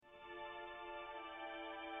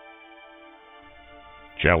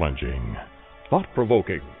Challenging,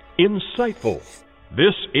 thought-provoking, insightful.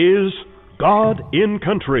 This is God in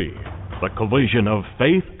Country, the collision of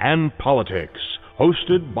faith and politics,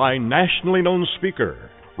 hosted by nationally known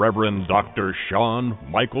speaker, Reverend Dr. Sean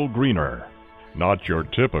Michael Greener. Not your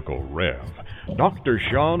typical Rev. Dr.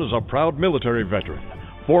 Sean is a proud military veteran,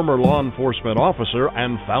 former law enforcement officer,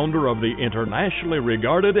 and founder of the internationally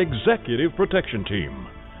regarded Executive Protection Team.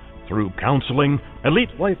 Through counseling,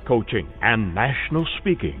 elite life coaching, and national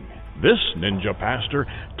speaking, this ninja pastor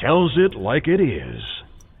tells it like it is.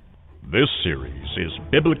 This series is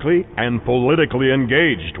biblically and politically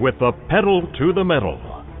engaged with the pedal to the metal.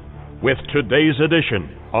 With today's edition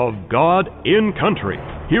of God in Country,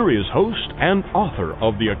 here is host and author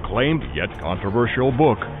of the acclaimed yet controversial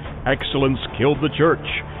book, Excellence Killed the Church: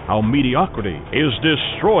 How Mediocrity is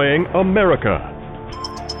Destroying America,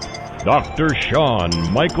 Dr. Sean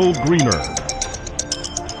Michael Greener.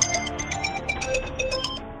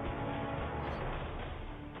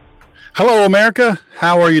 Hello, America.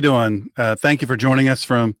 How are you doing? Thank you for joining us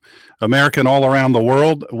from America and all around the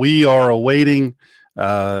world. We are awaiting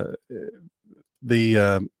the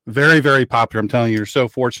very, very popular, I'm telling you, you're so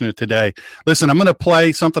fortunate today. Listen, I'm going to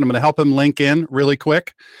play something. I'm going to help him link in really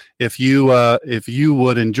quick. If you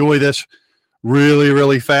would enjoy this really,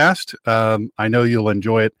 really fast, I know you'll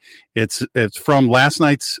enjoy it. It's from last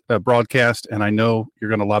night's broadcast, and I know you're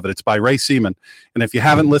going to love it. It's by Ray Seaman. And if you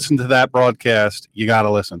haven't listened to that broadcast, you got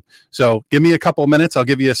to listen. So give me a couple of minutes. I'll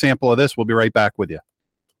give you a sample of this. We'll be right back with you.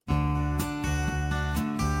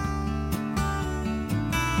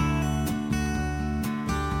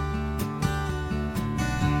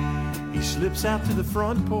 He slips out to the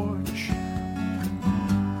front porch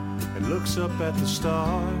and looks up at the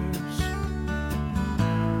stars.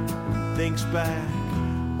 Thinks back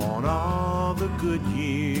on all the good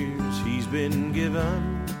years he's been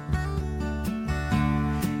given.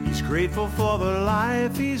 He's grateful for the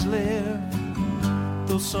life he's lived,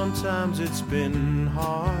 though sometimes it's been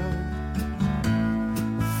hard.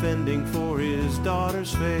 Fending for his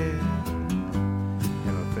daughter's faith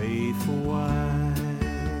and a faithful wife.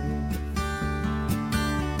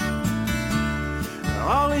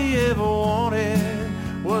 All he ever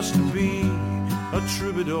wanted was to be a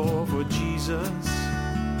troubadour for Jesus,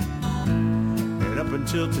 and up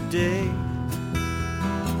until today,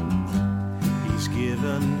 he's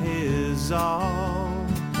given his all.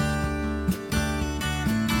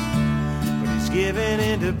 But he's given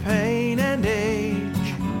into pain and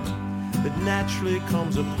age that naturally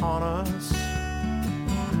comes upon us.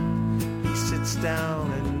 He sits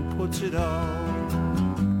down and puts it all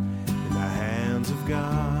in the hands of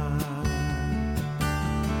God.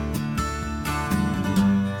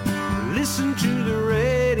 Listen to the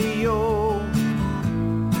radio,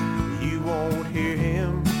 you won't hear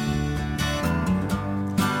him.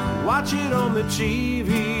 Watch it on the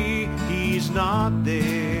TV, he's not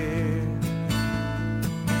there.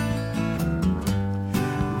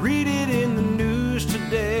 Read it in the news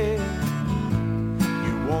today,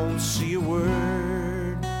 you won't see a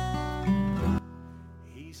word.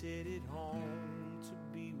 He's headed home to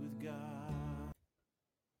be with God.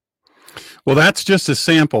 Well, that's just a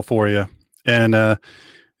sample for you. And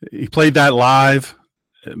he played that live.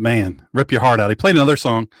 Man, rip your heart out. He played another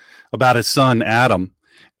song about his son, Adam.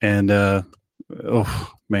 And,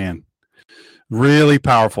 oh, man, really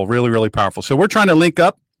powerful, really, really powerful. So we're trying to link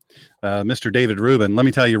up Mr. David Rubin. Let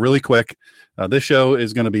me tell you really quick, this show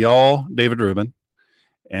is going to be all David Rubin.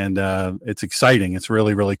 And it's exciting. It's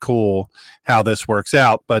really, really cool how this works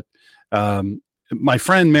out. But my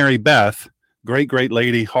friend Mary Beth, great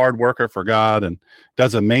lady, hard worker for God, and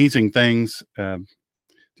does amazing things,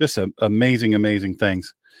 just amazing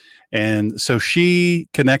things. And so she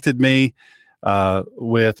connected me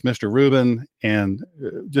with Mr. Rubin, and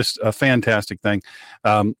just a fantastic thing.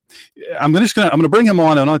 I'm going to bring him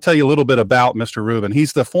on, and I'll tell you a little bit about Mr. Rubin.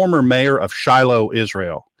 He's the former mayor of Shiloh,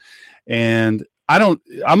 Israel, and I'm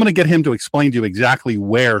going to get him to explain to you exactly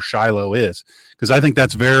where Shiloh is, because I think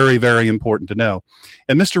that's very, very important to know.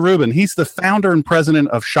 And Mr. Rubin, he's the founder and president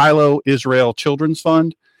of Shiloh Israel Children's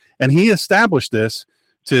Fund, and he established this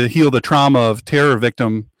to heal the trauma of terror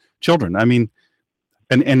victim children. I mean,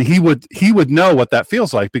 and he would know what that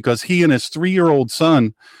feels like, because he and his 3-year-old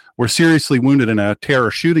son were seriously wounded in a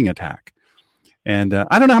terror shooting attack. And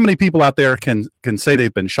I don't know how many people out there can say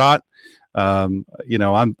they've been shot. I'm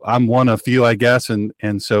one of few, I guess.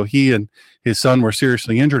 And so he and his son were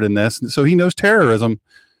seriously injured in this. And so he knows terrorism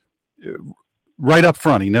right up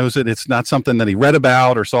front. He knows it. It's not something that he read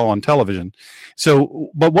about or saw on television. So,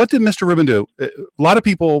 but what did Mr. Rubin do? A lot of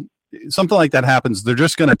people, something like that happens, they're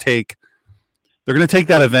going to take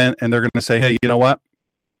that event and they're going to say, hey, you know what?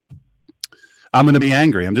 I'm going to be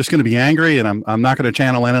angry. I'm just going to be angry, and I'm not going to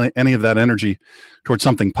channel any of that energy towards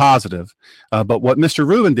something positive. But what Mr.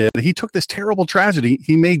 Rubin did, he took this terrible tragedy,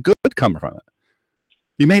 he made good come from it.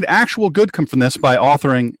 He made actual good come from this by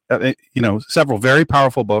authoring, several very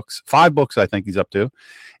powerful books, 5 books I think he's up to,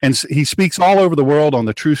 and he speaks all over the world on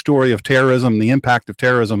the true story of terrorism, the impact of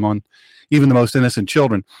terrorism on even the most innocent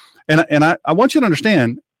children. And I want you to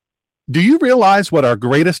understand. Do you realize what our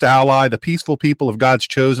greatest ally, the peaceful people of God's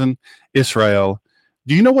chosen, Israel,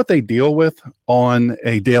 do you know what they deal with on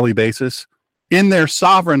a daily basis in their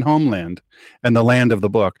sovereign homeland and the land of the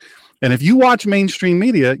book? And if you watch mainstream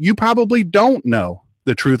media, you probably don't know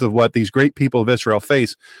the truth of what these great people of Israel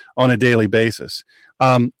face on a daily basis.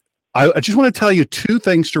 I just want to tell you 2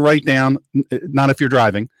 things to write down, not if you're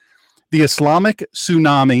driving. The Islamic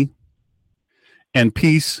tsunami and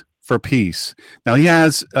peace for peace. Now he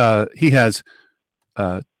has 2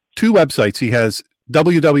 websites. He has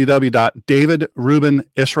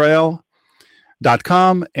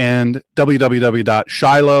www.davidrubinisrael.com and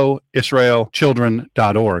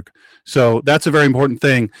www.shilohisraelchildren.org. So that's a very important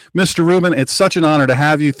thing. Mr. Rubin, it's such an honor to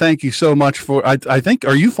have you. Thank you so much for, I think,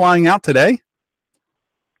 are you flying out today?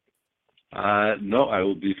 No, I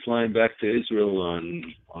will be flying back to Israel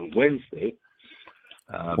on Wednesday.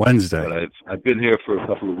 Wednesday. But I've been here for a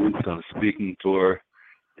couple of weeks on a speaking tour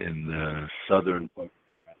in the southern part of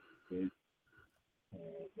the United States.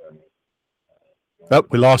 Oh,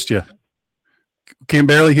 we lost you. Can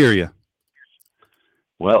barely hear you.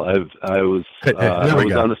 Well, I was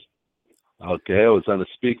on a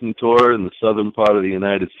speaking tour in the southern part of the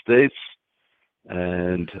United States,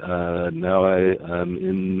 and now I'm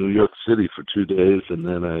in New York City for 2 days, and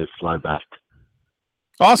then I fly back.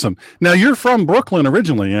 Awesome. Now you're from Brooklyn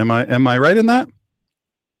originally. Am I right in that?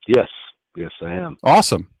 Yes, I am.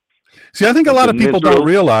 Awesome. See, I think a lot of people don't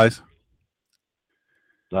realize.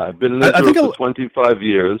 I've been in Israel for 25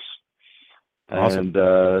 years, awesome.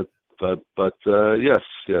 And but yes,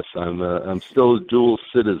 I'm still a dual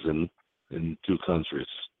citizen in 2 countries.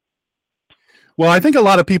 Well, I think a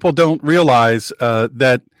lot of people don't realize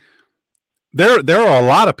that there are a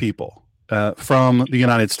lot of people from the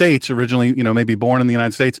United States, originally, maybe born in the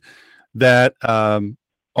United States, that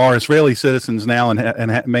are Israeli citizens now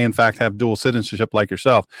and may in fact have dual citizenship like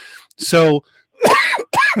yourself. So,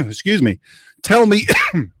 excuse me, tell me,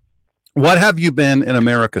 what have you been in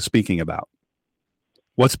America speaking about?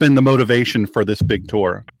 What's been the motivation for this big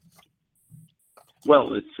tour?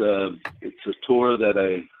 Well, it's a tour that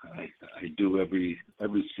I do every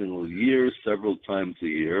single year, several times a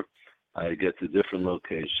year. I get to different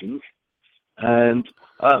locations. And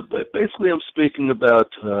but basically, I'm speaking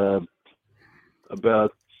about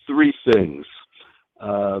 3 things.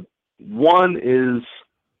 One is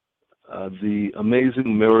the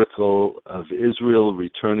amazing miracle of Israel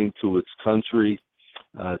returning to its country,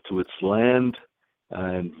 to its land,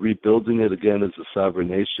 and rebuilding it again as a sovereign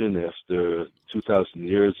nation after 2,000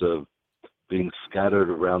 years of being scattered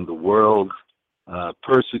around the world,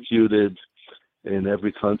 persecuted in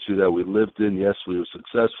every country that we lived in. Yes, we were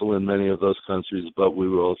successful in many of those countries, but we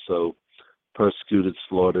were also persecuted,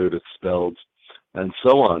 slaughtered, expelled, and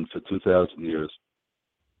so on for 2,000 years.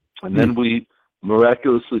 And then we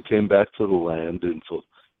miraculously came back to the land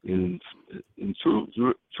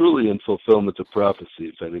truly in fulfillment of prophecy,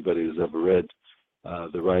 if anybody has ever read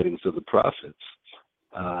the writings of the prophets.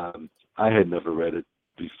 I had never read it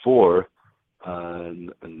before,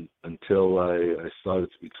 until I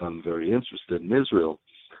started to become very interested in Israel,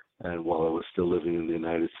 and while I was still living in the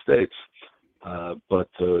United States. But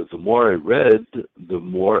the more I read, the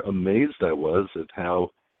more amazed I was at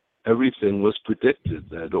how everything was predicted.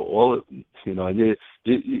 That all, you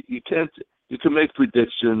can make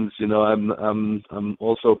predictions. I'm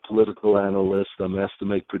also a political analyst. I'm asked to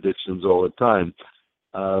make predictions all the time.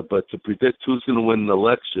 But to predict who's going to win an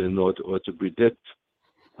election, or to predict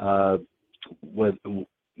when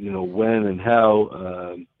and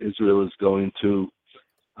how Israel is going to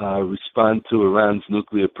respond to Iran's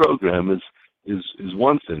nuclear program is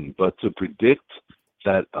one thing. But to predict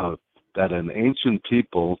that an ancient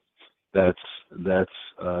people that's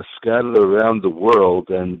scattered around the world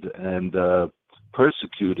and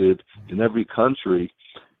persecuted in every country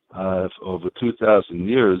over 2,000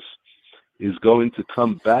 years is going to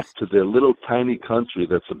come back to their little tiny country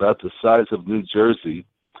that's about the size of New Jersey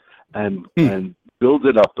and build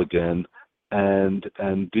it up again and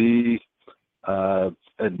be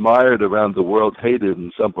admired around the world, hated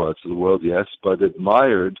in some parts of the world, yes, but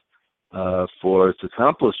admired for its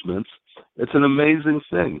accomplishments. It's an amazing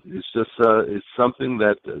thing. It's just it's something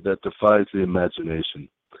that defies the imagination,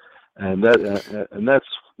 and that's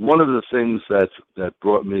one of the things that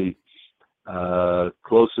brought me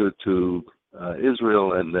closer to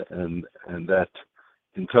Israel, and that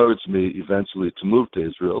encouraged me eventually to move to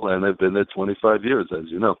Israel, and I've been there 25 years, as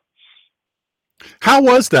you know. How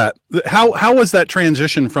was that? How was that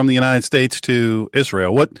transition from the United States to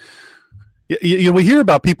Israel? What we hear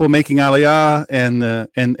about people making Aliyah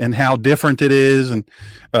and how different it is, and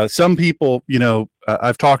some people,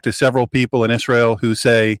 I've talked to several people in Israel who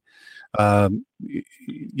say,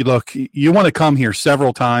 look, you want to come here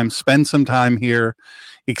several times, spend some time here,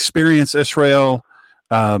 experience Israel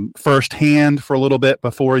firsthand for a little bit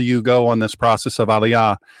before you go on this process of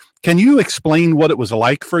Aliyah. Can you explain what it was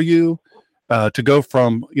like for you to go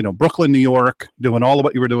from Brooklyn, New York, doing all of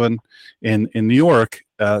what you were doing in New York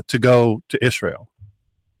to go to Israel?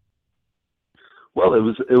 Well, it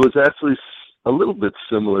was actually a little bit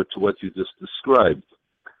similar to what you just described.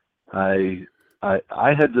 I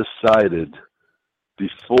had decided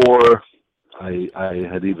before I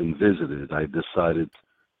had even visited. I decided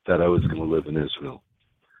that I was going to live in Israel,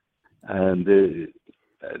 and it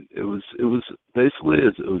was basically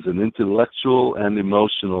it was an intellectual and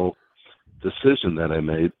emotional decision that I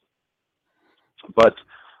made. But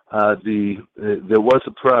there was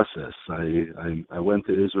a process. I went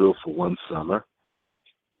to Israel for one summer.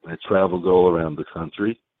 I traveled all around the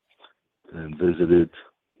country and visited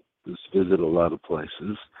a lot of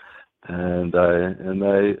places. And I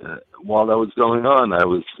while I was going on, I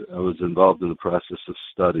was involved in the process of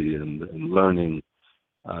study and learning,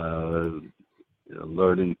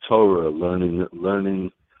 learning Torah,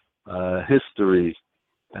 learning history,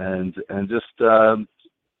 and just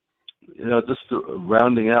just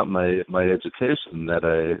rounding out my education that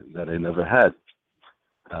I never had.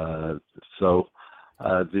 So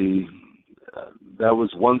that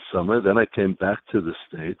was one summer. Then I came back to the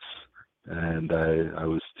States, and I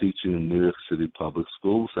was teaching in New York City public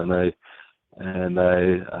schools, and I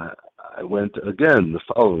went again the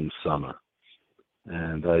following summer,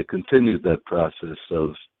 and I continued that process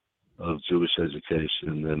of Jewish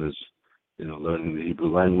education and learning the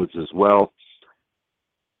Hebrew language as well.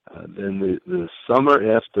 Then the summer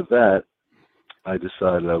after that, I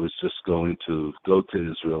decided I was just going to go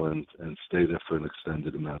to Israel and stay there for an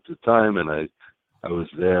extended amount of time, and I was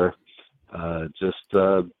there just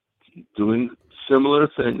doing similar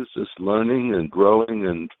things, just learning and growing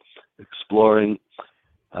and exploring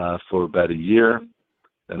for about a year.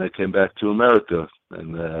 Then I came back to America,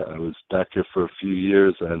 and I was back here for a few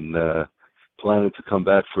years and planning to come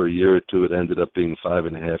back for a year or two. It ended up being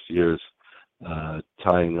 5.5 years,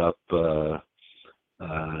 tying up the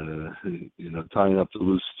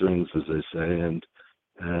loose strings, as they say,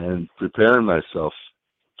 and preparing myself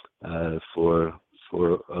for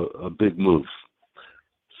a big move.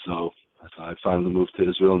 So I finally moved to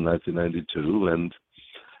Israel in 1992,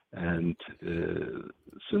 and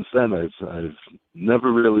since then I've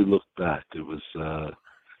never really looked back. It was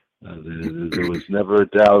there was never a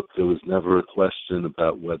doubt, there was never a question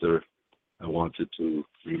about whether I wanted to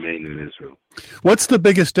remain in Israel. What's the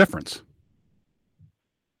biggest difference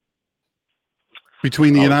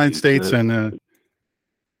between the United States and?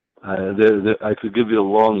 I could give you a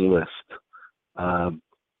long list.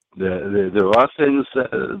 There are things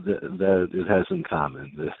that it has in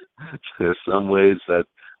common. There are some ways that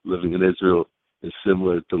living in Israel is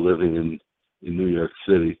similar to living in New York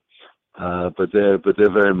City, but they're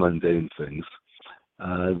very mundane things.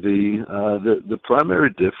 The primary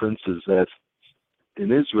difference is that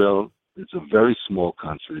in Israel, it's a very small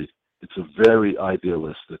country. It's a very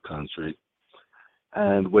idealistic country,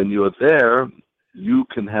 and when you're there, you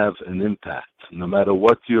can have an impact no matter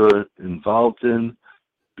what you're involved in.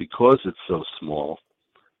 Because it's so small,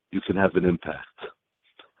 you can have an impact,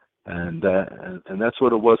 and that's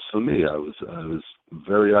what it was for me. I was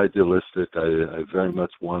very idealistic. I very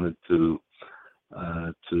much wanted to.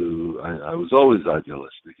 I was always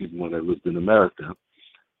idealistic, even when I lived in America.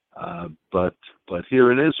 But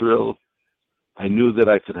here in Israel, I knew that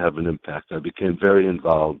I could have an impact. I became very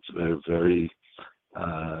involved, very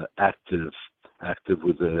active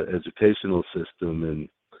with the educational system in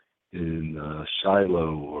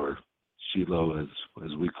Shiloh, or Shiloh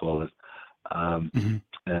as we call it, and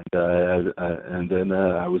then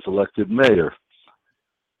I was elected mayor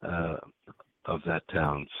of that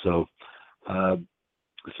town. So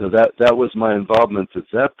that was my involvement at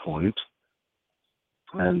that point,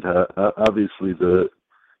 and obviously the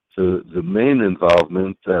main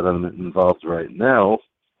involvement that I'm involved right now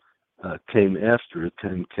came after. It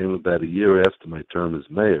came about a year after my term as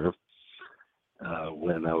mayor.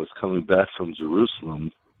 When I was coming back from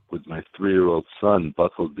Jerusalem with my 3-year-old son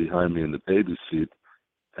buckled behind me in the baby seat,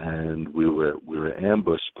 and we were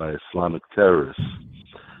ambushed by Islamic terrorists.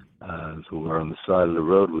 who were on the side of the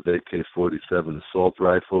road with AK-47 assault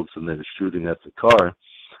rifles, and they were shooting at the car.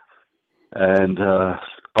 And the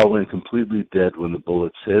car went completely dead when the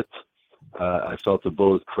bullets hit. I felt the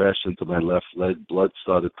bullet crash into my left leg. Blood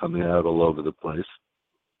started coming out all over the place.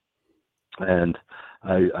 And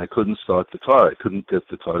I couldn't start the car. I couldn't get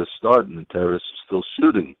the car to start, and the terrorists were still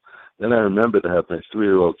shooting. Then I remembered I had my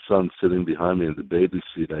 3-year-old son sitting behind me in the baby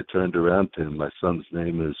seat. I turned around to him. My son's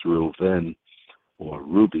name is Rubin, or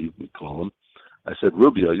Ruby, we call him. I said,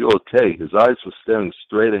 "Ruby, are you okay?" His eyes were staring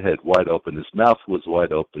straight ahead, wide open. His mouth was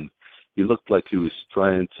wide open. He looked like he was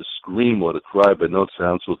trying to scream or to cry, but no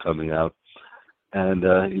sounds were coming out. And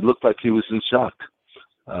he looked like he was in shock.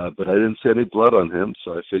 But I didn't see any blood on him,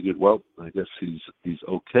 so I figured, well, I guess he's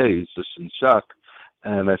okay. He's just in shock.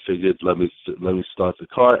 And I figured, let me start the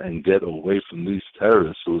car and get away from these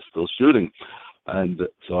terrorists who were still shooting. And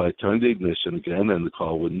so I turned the ignition again, and the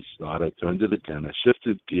car wouldn't start. I turned it again. I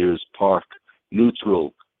shifted gears, park,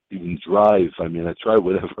 neutral, even drive. I mean, I tried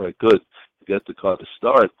whatever I could to get the car to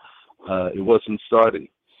start. It wasn't starting.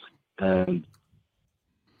 And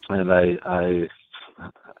I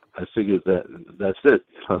figured that's it.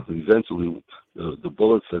 Eventually, the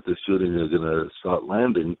bullets that they're shooting are going to start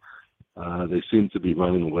landing. They seem to be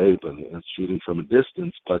running away, but shooting from a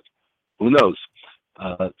distance. But who knows?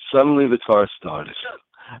 Suddenly, the car started,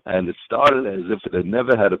 and it started as if it had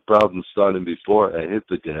never had a problem starting before. I hit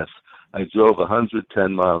the gas. I drove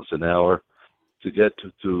 110 miles an hour to get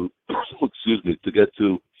to to get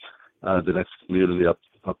to the next community up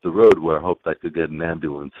the road, where I hoped I could get an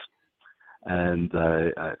ambulance. And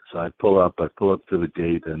so I pull up to the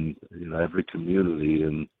gate, and every community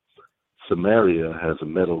in Samaria has a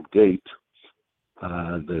metal gate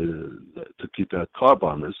to keep out car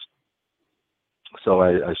bombers. So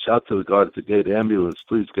I shout to the guard at the gate, "Ambulance,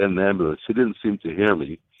 please get an ambulance." He didn't seem to hear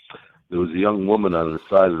me. There was a young woman on the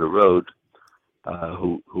side of the road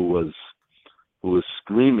who was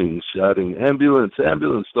screaming, shouting, "Ambulance,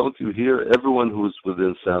 ambulance, don't you hear?" Everyone who was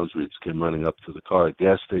within sound's reach came running up to the car. A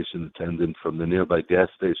gas station attendant from the nearby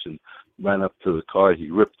gas station ran up to the car.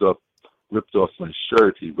 He ripped off my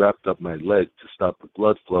shirt. He wrapped up my leg to stop the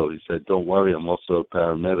blood flow. He said, "Don't worry, I'm also a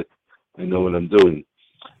paramedic. I know what I'm doing."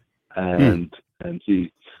 And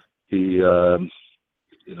he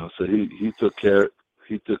so he took care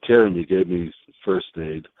of me, gave me first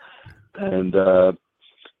aid, and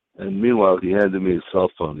meanwhile he handed me his cell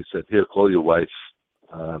phone. He said, "Here, call your wife."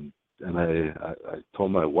 And I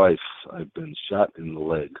told my wife, "I've been shot in the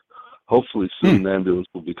leg. Hopefully soon the ambulance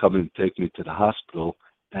will be coming to take me to the hospital,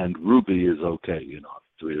 and Ruby is okay,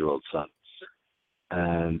 3-year-old son."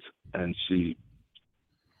 And she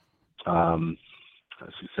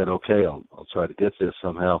said, "Okay, I'll try to get there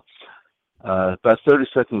somehow." About 30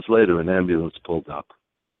 seconds later, an ambulance pulled up,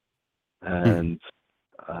 and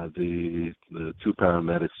the 2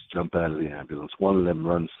 paramedics jump out of the ambulance. One of them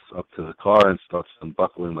runs up to the car and starts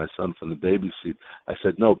unbuckling my son from the baby seat. I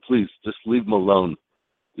said, "No, please, just leave him alone.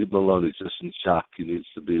 Leave him alone. He's just in shock. He needs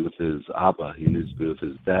to be with his Abba. He needs to be with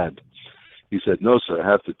his dad." He said, "No, sir, I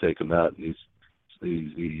have to take him out." And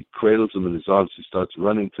he cradles him in his arms. He starts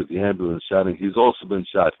running to the ambulance, shouting, "He's also been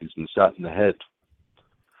shot. He's been shot in the head."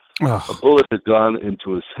 Oh. A bullet had gone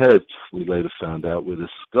into his head, we later found out, where the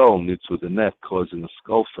skull meets with the neck, causing a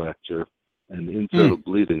skull fracture and internal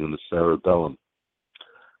bleeding in the cerebellum.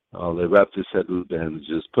 They wrapped his head with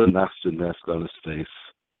bandages, put an oxygen mask on his face,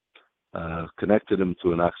 connected him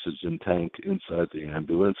to an oxygen tank inside the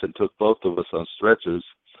ambulance, and took both of us on stretchers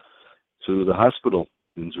to the hospital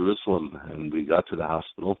in Jerusalem. And we got to the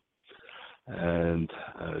hospital and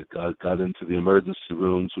got into the emergency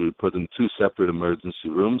rooms. We were put in 2 separate emergency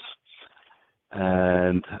rooms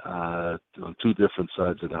and on 2 different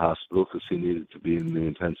sides of the hospital, because he needed to be in the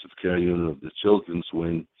intensive care unit of the children's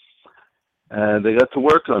wing. And they got to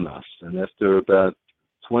work on us. And after about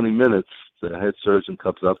 20 minutes, the head surgeon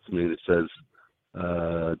comes up to me and says,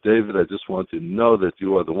 "David, I just want you to know that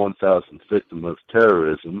you are the 1,000th victim of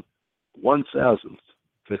terrorism, 1,000th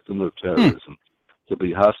victim of terrorism, to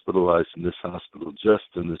be hospitalized in this hospital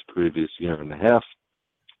just in this previous year and a half."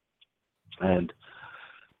 And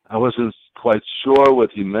I wasn't quite sure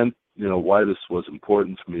what he meant, why this was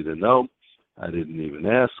important for me to know. I didn't even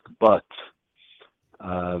ask, but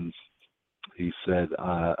he said,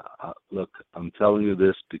 "Look, I'm telling you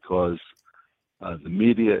this because the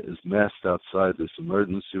media is massed outside this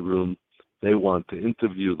emergency room. They want to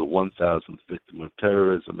interview the 1,000th victim of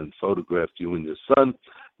terrorism and photograph you and your son,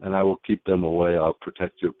 and I will keep them away. I'll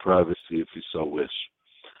protect your privacy if you so wish."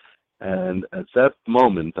 And at that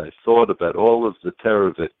moment, I thought about all of the terror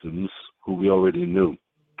victims who we already knew,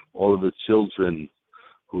 all of the children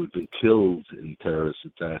who had been killed in terrorist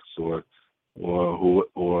attacks, or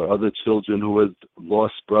other children who had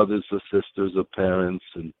lost brothers or sisters or parents,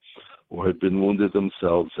 or had been wounded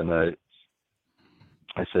themselves. And I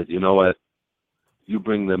said, you know what? You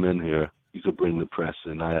bring them in here. You could bring the press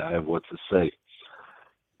in. I have what to say.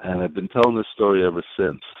 And I've been telling this story ever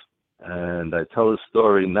since. And I tell this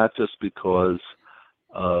story not just because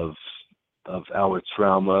of our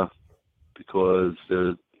trauma, because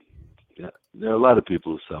there are a lot of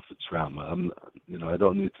people who suffer trauma. I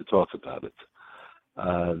don't need to talk about it.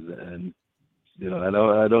 And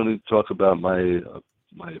I don't need to talk about my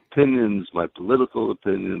opinions, my political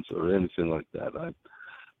opinions, or anything like that.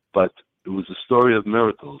 But it was a story of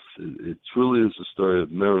miracles. It truly is a story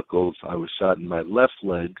of miracles. I was shot in my left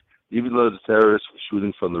leg, even though the terrorists were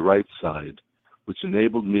shooting from the right side, which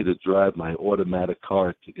enabled me to drive my automatic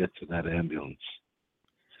car to get to that ambulance.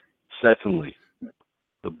 Secondly,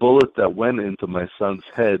 the bullet that went into my son's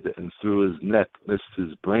head and through his neck missed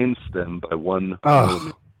his brainstem by 1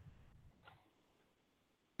 millimeter.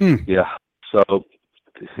 Yeah. So,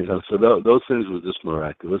 those things were just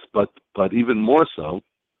miraculous. But even more so,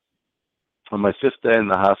 on my 5th day in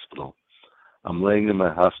the hospital, I'm laying in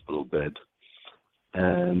my hospital bed,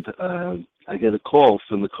 and I get a call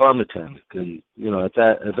from the car mechanic. And at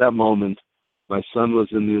that moment, my son was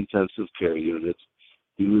in the intensive care unit.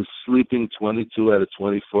 He was sleeping 22 out of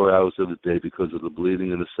 24 hours of the day because of the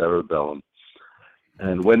bleeding in the cerebellum.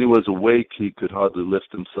 And when he was awake, he could hardly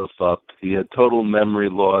lift himself up. He had total memory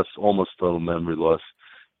loss, almost total memory loss.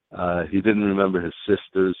 He didn't remember his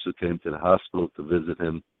sisters who came to the hospital to visit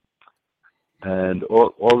him. And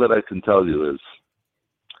all that I can tell you is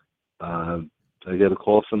I get a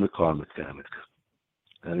call from the car mechanic.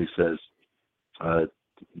 And he says,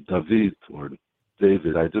 David, or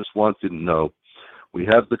David, I just want you to know, we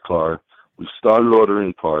have the car. We've started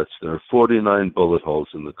ordering parts. There are 49 bullet holes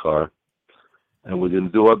in the car, and we're going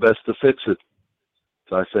to do our best to fix it.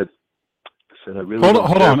 So I said, I really hold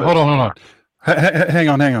on. Hang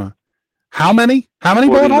on. How many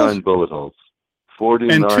bullet holes? 49 bullet holes.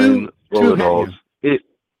 49 bullet holes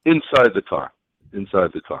inside the car.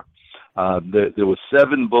 There were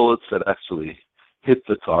 7 bullets that actually hit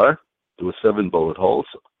the car. There were 7 bullet holes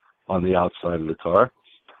on the outside of the car.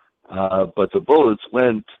 But the bullets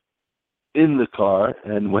went in the car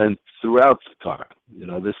and went throughout the car.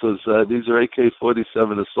 These are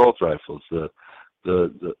AK-47 assault rifles. The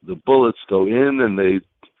bullets go in and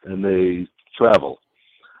they travel.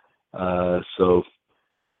 So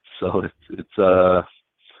it's the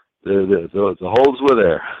holes were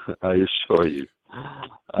there. I assure you.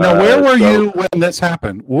 Now, where were you when this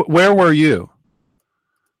happened? Where were you?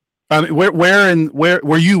 I mean, where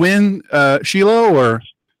were you in Shiloh or?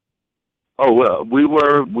 Oh well, we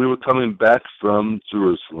were coming back from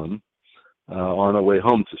Jerusalem on our way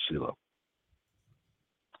home to Shiloh.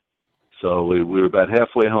 So we were about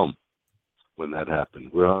halfway home when that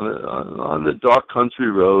happened. We're on the dark country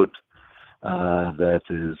road that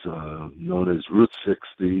is known as Route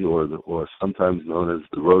 60, or sometimes known as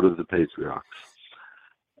the Road of the Patriarchs.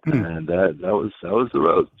 And that was the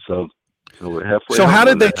road. So we're halfway. So home how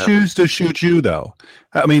did they choose to shoot you, though?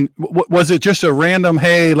 I mean, was it just a random,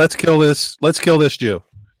 hey, let's kill this Jew?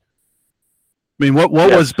 I mean, what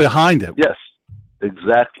was behind it? Yes,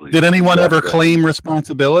 exactly. Did anyone ever claim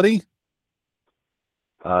responsibility?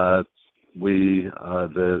 It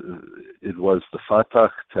was the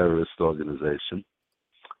Fatah terrorist organization,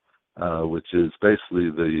 which is basically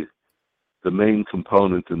the main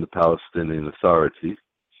component in the Palestinian Authority.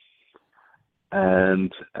 And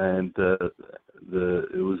it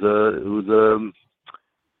was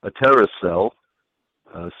a terrorist cell,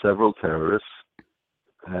 several terrorists,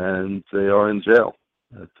 and they are in jail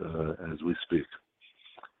as we speak.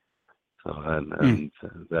 So and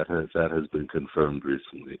that has been confirmed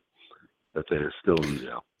recently that they are still in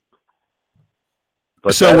jail.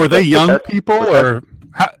 But so were they young people or?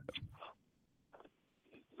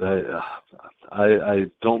 I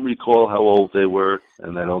don't recall how old they were,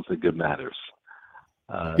 and I don't think it matters.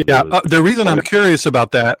 The reason I'm curious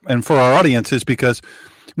about that, and for our audience, is because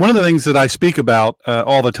one of the things that I speak about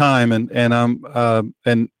all the time, and I'm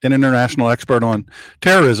an international expert on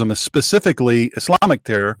terrorism, is specifically Islamic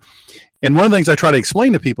terror. And one of the things I try to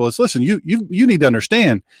explain to people is, listen, you need to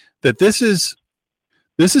understand that this is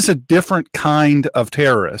a different kind of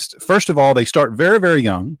terrorist. First of all, they start very, very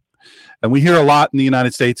young. And we hear a lot in the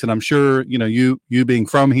United States, and I'm sure you being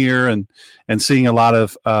from here and seeing a lot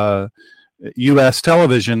of U.S.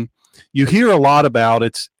 television, you hear a lot about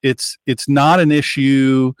it's not an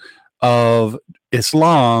issue of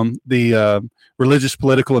Islam, the religious,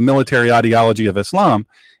 political, and military ideology of Islam.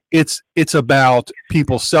 it's about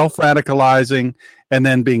people self-radicalizing and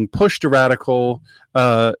then being pushed to radical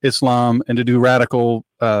Islam and to do radical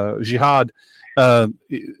jihad.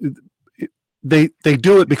 They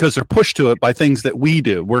do it because they're pushed to it by things that we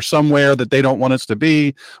do. We're somewhere that they don't want us to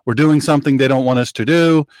be. We're doing something they don't want us to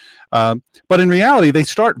do. But in reality, they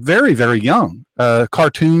start very, very young.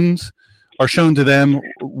 Cartoons are shown to them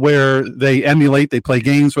where they play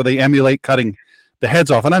games where they emulate cutting the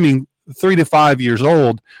heads off. And I mean, 3 to 5 years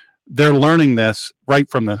old, they're learning this right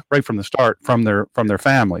from the start from their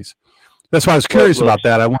families. That's why I was curious about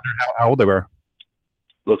that. I wondered how old they were.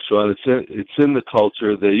 Look, Sean, it's in the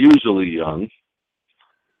culture. They're usually young,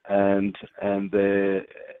 and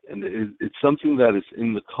it's something that is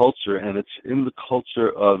in the culture, and it's in the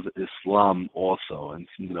culture of Islam also. And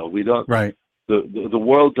we don't. Right. The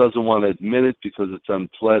world doesn't want to admit it because it's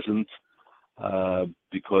unpleasant.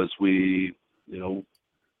 Because we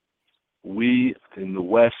in the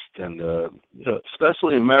West and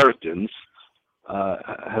especially Americans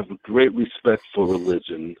have a great respect for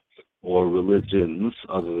religion or religions,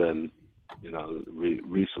 other than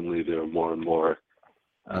recently there are more and more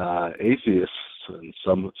atheists and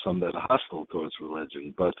some that are hostile towards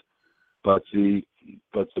religion. But the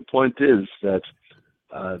point is that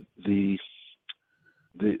the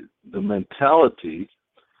mentality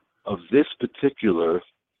of this particular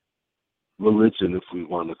religion, if we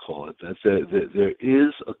want to call it that, there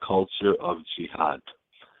is a culture of jihad.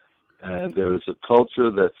 And there is a culture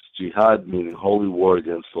that's jihad, meaning holy war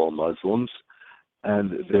against all Muslims.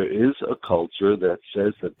 And there is a culture that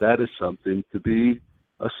says that is something to be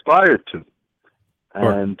aspired to.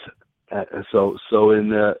 And so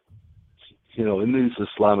in in these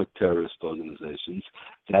Islamic terrorist organizations,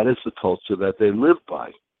 that is the culture that they live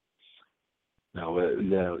by. Now,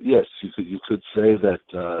 yes, you could say that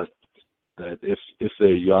if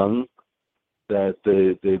they're young, that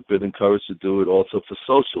they've been encouraged to do it also for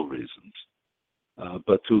social reasons.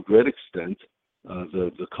 But to a great extent,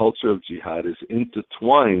 the culture of jihad is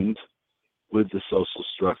intertwined with the social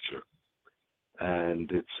structure.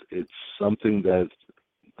 And it's something that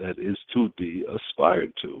is to be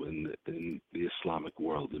aspired to in the Islamic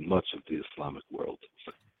world, in much of the Islamic world.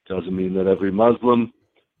 Doesn't mean that every Muslim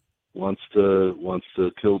wants to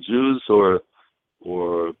kill Jews or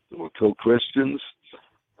kill Christians.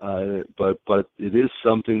 But it is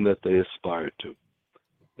something that they aspire to,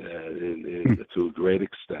 to a great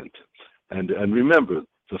extent. And remember,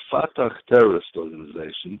 the Fatah terrorist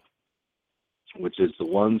organization, which is the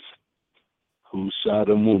ones who shot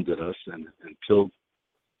and wounded us and killed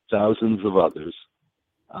thousands of others,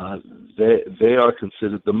 they are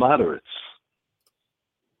considered the moderates,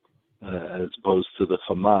 as opposed to the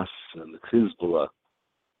Hamas and the Hezbollah,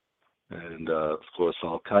 and of course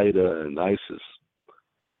Al Qaeda and ISIS.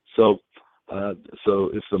 So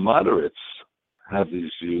if the moderates have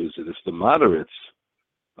these views, and if the moderates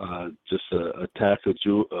just attack a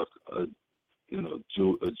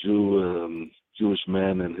Jewish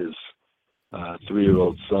man and his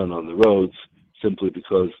 3-year-old son on the roads simply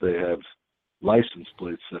because they have license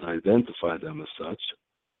plates that identify them as such,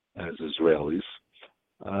 as Israelis,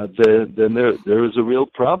 then there is a real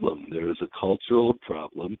problem. There is a cultural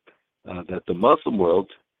problem that the Muslim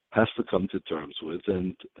world has to come to terms with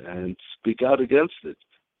and speak out against it.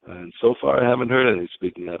 And so far, I haven't heard any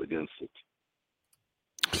speaking out against it.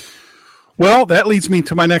 Well, that leads me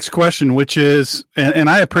to my next question, which is, and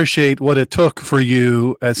I appreciate what it took for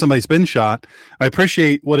you, as somebody's been shot, I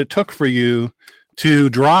appreciate what it took for you to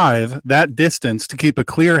drive that distance to keep a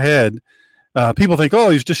clear head. People think, oh,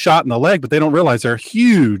 he's just shot in the leg, but they don't realize there are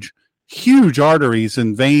huge arteries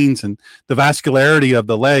and veins, and the vascularity of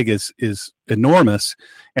the leg is enormous,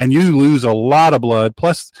 and you lose a lot of blood.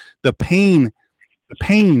 Plus, the pain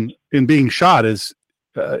in being shot is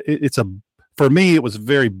for me, it was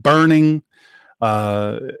very burning.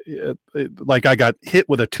 Like I got hit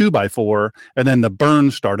with a 2x4, and then the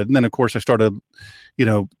burn started, and then of course I started,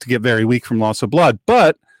 to get very weak from loss of blood.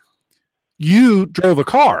 But you drove a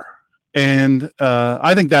car, and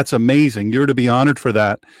I think that's amazing. You're to be honored for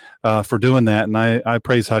that, for doing that, and I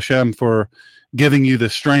praise Hashem for giving you the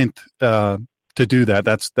strength to do that.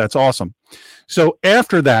 That's awesome. So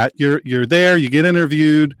after that, you're there, you get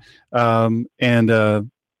interviewed, and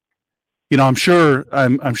I'm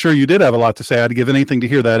sure you did have a lot to say. I'd give anything to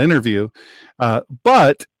hear that interview.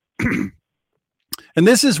 But, and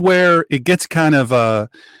this is where it gets kind of,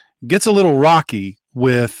 gets a little rocky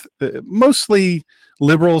with mostly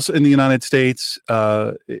liberals in the United States.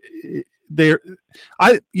 I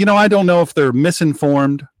don't know if they're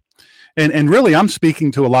misinformed, And really, I'm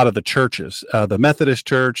speaking to a lot of the churches, the Methodist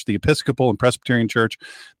Church, the Episcopal and Presbyterian Church.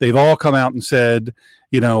 They've all come out and said,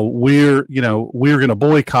 we're going to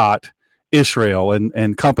boycott Israel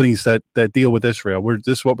and companies that deal with Israel.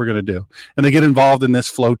 This is what we're going to do. And they get involved in this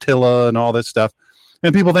flotilla and all this stuff.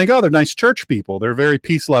 And people think, oh, they're nice church people. They're very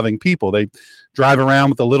peace-loving people. They drive around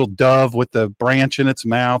with a little dove with the branch in its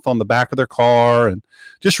mouth on the back of their car, and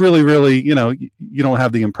just really, really, you don't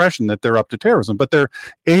have the impression that they're up to terrorism, but they're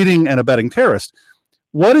aiding and abetting terrorists.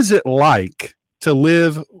 What is it like to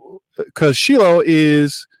live? Because Shiloh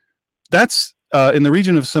that's in the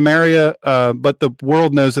region of Samaria, but the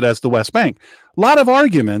world knows it as the West Bank. A lot of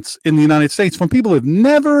arguments in the United States from people who have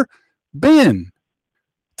never been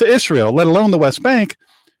to Israel, let alone the West Bank,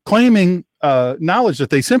 claiming knowledge that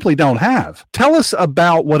they simply don't have. Tell us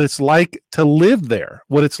about what it's like to live there,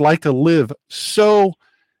 what it's like to live so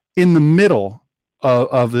in the middle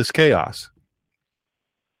of this chaos.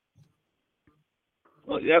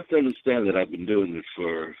 Well, you have to understand that I've been doing this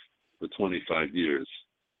for 25 years.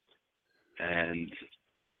 And,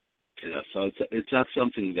 so it's not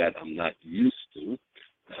something that I'm not used to.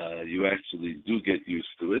 You actually do get used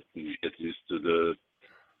to it, and you get used to the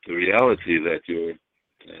reality that you're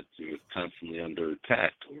constantly under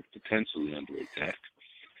attack or potentially under attack.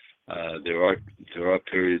 There are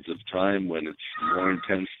periods of time when it's more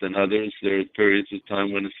intense than others. There are periods of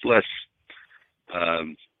time when it's less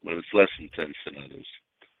intense than others.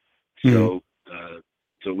 Mm-hmm.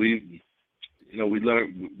 So we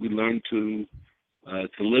learn to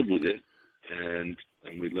live with it, and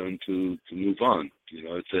we learn to move on.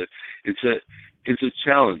 It's a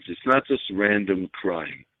challenge. It's not just random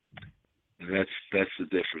crime. And that's the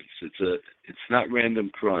difference. It's not random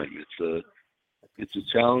crime. It's a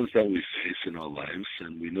challenge that we face in our lives,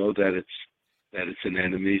 and we know that it's an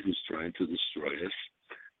enemy who's trying to destroy us.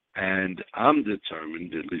 And I'm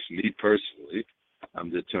determined, at least me personally, I'm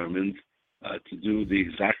determined to do the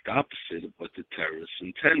exact opposite of what the terrorists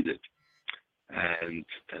intended. And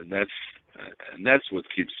that's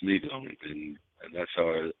what keeps me going, and that's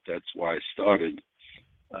why I started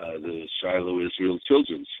the Shiloh Israel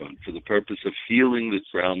Children's Fund, for the purpose of healing the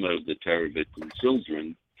trauma of the terror victim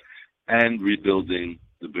children and rebuilding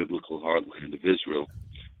the biblical heartland of Israel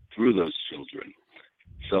through those children.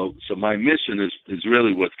 So my mission is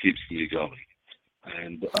really what keeps me going.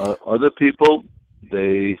 And other people,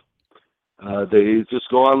 they just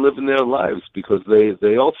go on living their lives because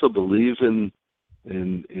they also believe in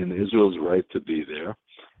Israel's right to be there.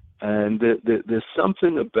 And there's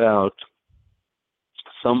something about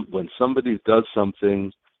when somebody does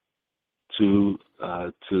something to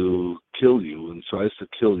kill you and tries to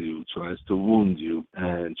kill you, tries to wound you,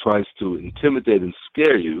 and tries to intimidate and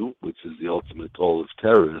scare you, which is the ultimate goal of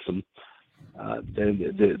terrorism,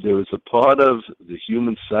 then there is a part of the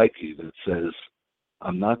human psyche that says,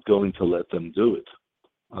 I'm not going to let them do it.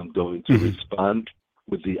 I'm going to respond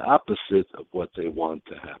with the opposite of what they want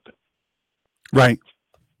to happen. Right.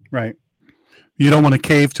 You don't want to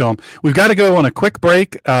cave to them. We've got to go on a quick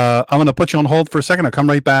break. I'm going to put you on hold for a second. I'll come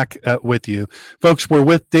right back with you. Folks, we're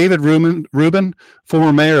with David Rubin,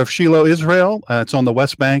 former mayor of Shiloh, Israel. It's on the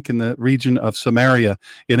West Bank in the region of Samaria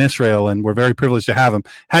in Israel, and we're very privileged to have him.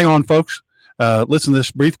 Hang on, folks. Listen to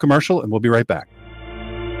this brief commercial, and we'll be right back.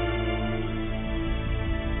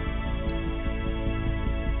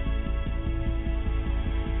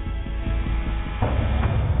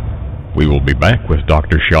 We will be back with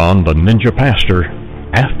Dr. Sean, the Ninja Pastor,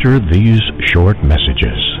 after these short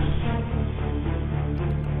messages.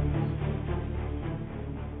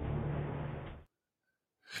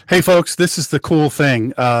 Hey, folks, this is the cool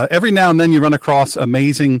thing. Every now and then you run across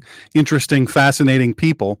amazing, interesting, fascinating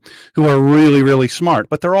people who are really, really smart,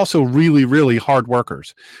 but they're also really, really hard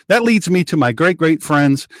workers. That leads me to my great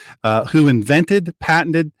friends who invented,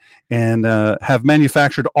 patented, and have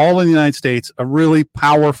manufactured all in the United States a really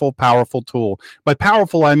powerful tool. By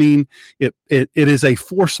powerful, I mean it is a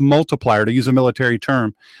force multiplier, to use a military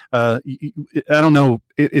term. I don't know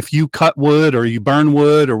if you cut wood or you burn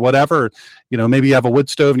wood or whatever, maybe you have a wood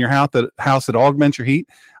stove in your house that augments your heat.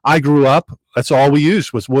 I grew up, that's all we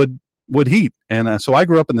used was wood heat. And so I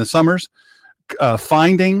grew up in the summers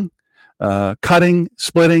finding, cutting,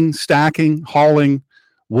 splitting, stacking, hauling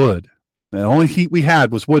wood. The only heat we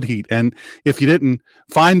had was wood heat. And if you didn't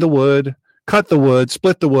find the wood, cut the wood,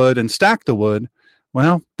 split the wood, and stack the wood,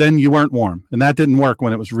 well, then you weren't warm. And that didn't work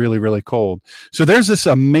when it was really, really cold. So there's this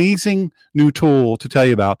amazing new tool to tell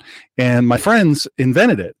you about. And my friends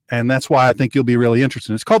invented it. And that's why I think you'll be really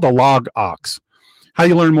interested. It's called the Log Ox. How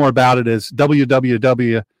you learn more about it is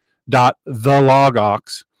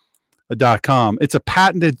www.thelogox.com. .com. It's a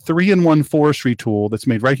patented 3-in-1 forestry tool that's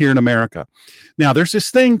made right here in America. Now, there's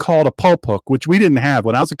this thing called a pulp hook, which we didn't have.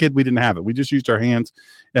 When I was a kid, we didn't have it. We just used our hands,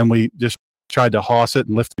 and we just tried to hoss it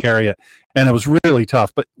and lift and carry it, and it was really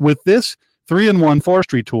tough. But with this 3-in-1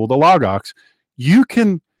 forestry tool, the Logox, you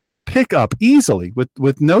can pick up easily,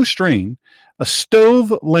 with no strain, a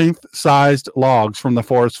stove-length sized logs from the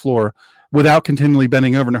forest floor without continually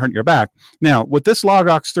bending over and hurting your back. Now, what this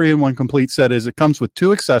Logox 3-in-1 complete set is, it comes with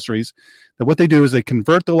 2 accessories. That what they do is they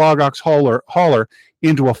convert the Logox hauler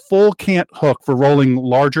into a full cant hook for rolling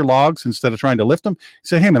larger logs instead of trying to lift them. You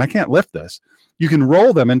say, hey, man, I can't lift this. You can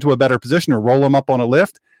roll them into a better position or roll them up on a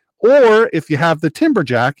lift. Or if you have the timber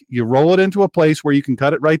jack, you roll it into a place where you can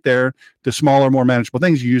cut it right there to smaller, more manageable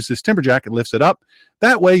things. You use this timber jack, it lifts it up.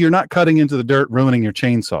 That way you're not cutting into the dirt, ruining your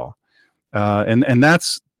chainsaw. And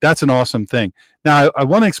that's an awesome thing. Now, I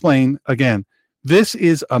want to explain again, this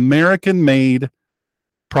is American-made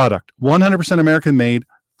product, 100% American-made,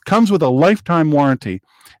 comes with a lifetime warranty.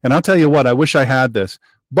 And I'll tell you what, I wish I had this.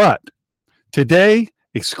 But today,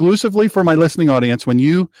 exclusively for my listening audience, when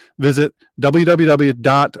you visit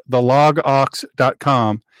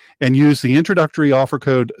www.thelogox.com and use the introductory offer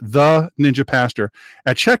code TheNinjaPastor,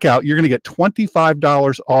 at checkout, you're going to get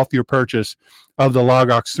 $25 off your purchase of the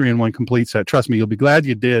Logox 3-in-1 complete set. Trust me, you'll be glad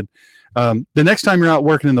you did. The next time you're out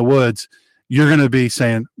working in the woods, you're going to be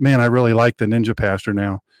saying, man, I really like the Ninja Pastor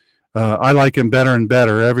now. I like him better and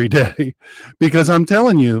better every day because I'm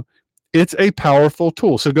telling you, it's a powerful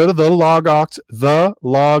tool. So go to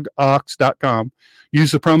thelogox.com.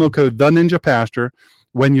 Use the promo code TheNinjaPastor.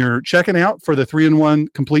 When you're checking out for the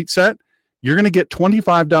 3-in-1 complete set, you're going to get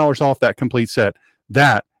 $25 off that complete set.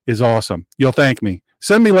 That is awesome. You'll thank me.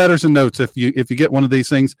 Send me letters and notes if you get one of these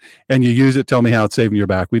things and you use it. Tell me how it's saving your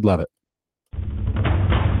back. We'd love it.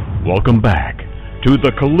 Welcome back to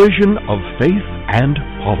the collision of faith and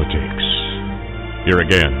politics. Here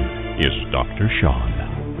again is Dr. Sean.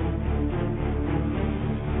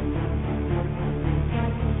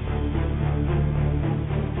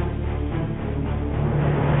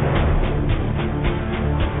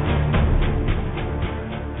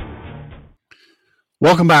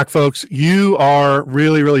 Welcome back, folks. You are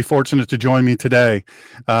really, really fortunate to join me today.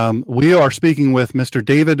 We are speaking with Mr.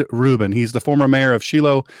 David Rubin. He's the former mayor of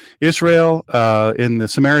Shiloh, Israel, in the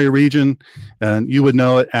Samaria region, and you would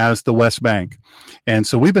know it as the West Bank. And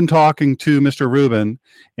so we've been talking to Mr. Rubin,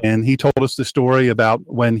 and he told us the story about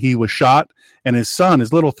when he was shot, and his son,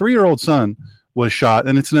 his little 3-year-old son, was shot.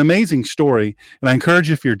 And it's an amazing story. And I encourage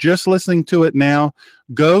you, if you're just listening to it now,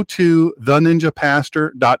 go to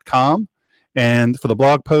theninjapastor.com. And for the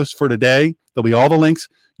blog post for today, there'll be all the links.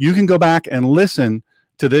 You can go back and listen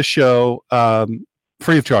to this show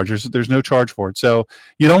free of charge. There's no charge for it. So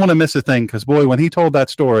you don't want to miss a thing because, boy, when he told that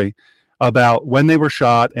story about when they were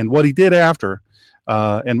shot and what he did after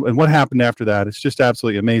and what happened after that, it's just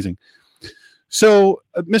absolutely amazing. So,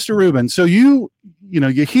 Mr. Rubin, so you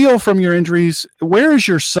heal from your injuries. Where is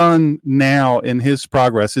your son now in his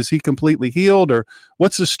progress? Is he completely healed, or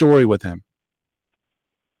what's the story with him?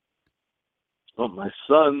 Well, my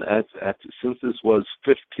son, since this was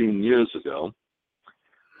 15 years ago,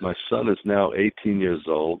 my son is now 18 years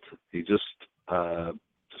old. He just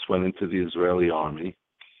went into the Israeli army.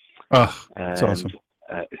 Oh, that's awesome.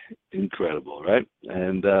 Incredible, right?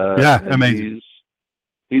 And amazing.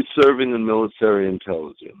 He's serving in military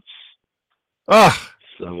intelligence. Oh,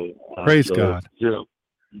 so praise God.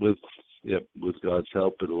 With God's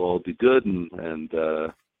help, it'll all be good, and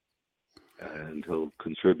he'll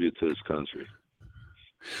contribute to his country.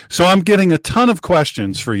 So I'm getting a ton of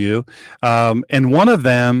questions for you, and one of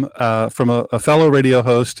them from a fellow radio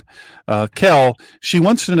host, Kel. She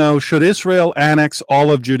wants to know, should Israel annex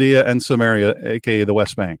all of Judea and Samaria, a.k.a. the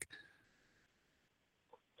West Bank?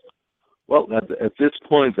 Well, at this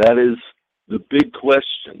point, that is the big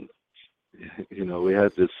question. We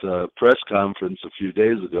had this press conference a few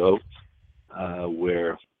days ago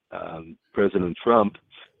where President Trump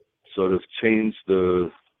sort of changed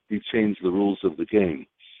the rules of the game.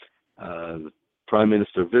 The Prime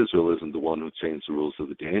Minister of Israel isn't the one who changed the rules of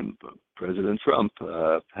the game, but President Trump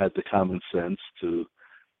had the common sense to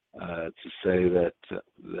say that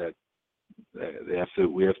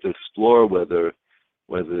we have to explore whether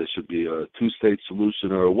there should be a 2-state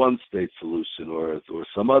solution or a 1-state solution or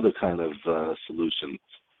some other kind of solution,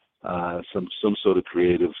 some sort of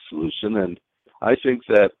creative solution. And I think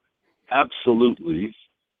that absolutely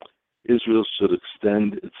Israel should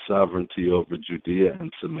extend its sovereignty over Judea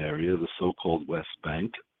and Samaria, the so-called West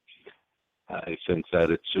Bank. I think that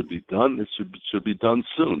it should be done. It should be done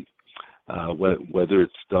soon. Whether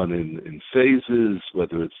it's done in phases,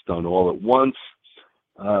 whether it's done all at once,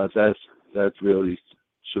 that really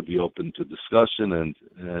should be open to discussion,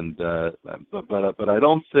 but I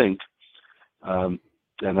don't think, and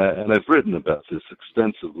I've written about this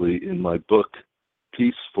extensively in my book,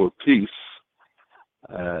 Peace for Peace.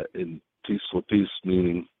 In Peace for Peace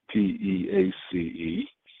meaning PEACE,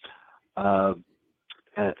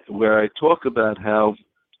 where I talk about how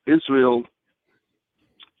Israel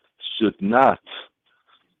should not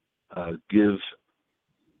give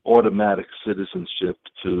automatic citizenship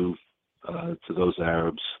to those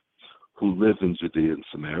Arabs who live in Judea and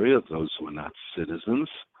Samaria, those who are not citizens,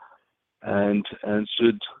 and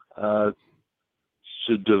should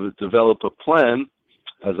develop a plan,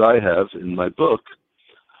 as I have in my book,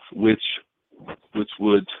 which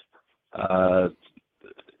would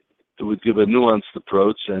give a nuanced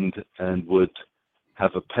approach and would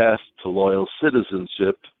have a path to loyal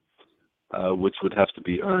citizenship, which would have to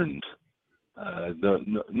be earned.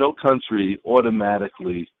 No country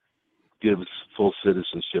automatically gives full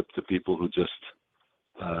citizenship to people who just,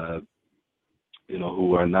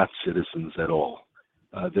 who are not citizens at all.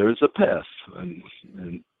 There is a path, and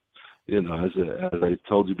as I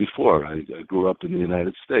told you before, I grew up in the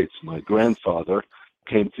United States. My grandfather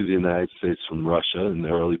came to the United States from Russia in the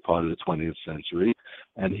early part of the 20th century,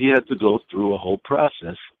 and he had to go through a whole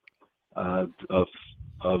process of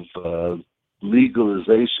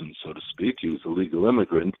legalization, so to speak. He was a legal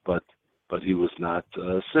immigrant, but he was not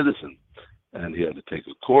a citizen, and he had to take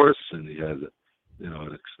a course, and he had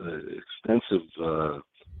an extensive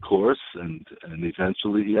course, and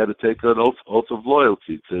eventually he had to take an oath of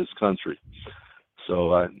loyalty to his country.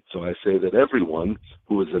 So I say that everyone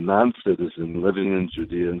who is a non-citizen living in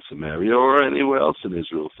Judea and Samaria, or anywhere else in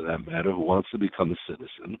Israel for that matter, who wants to become a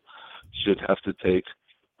citizen, should have to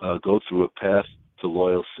go through a path to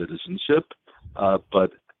loyal citizenship,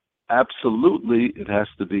 but absolutely it has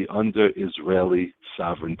to be under Israeli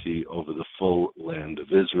sovereignty over the full land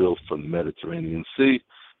of Israel, from the Mediterranean Sea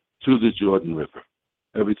to the Jordan River.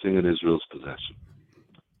 Everything in Israel's possession.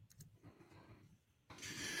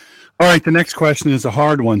 All right, the next question is a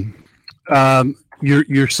hard one.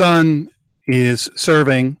 Your son is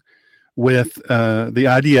serving with the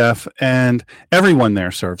IDF, and everyone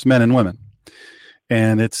there serves, men and women,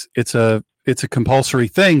 and it's a compulsory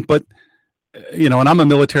thing. But and I'm a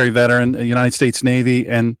military veteran, the United States Navy,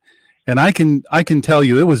 and I can tell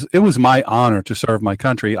you it was my honor to serve my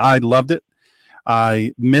country. I loved it.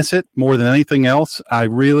 I miss it more than anything else. I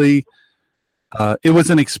really, it was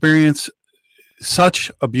an experience. Such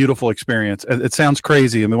a beautiful experience. It sounds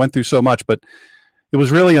crazy, and we went through so much, but it was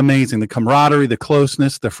really amazing. The camaraderie, the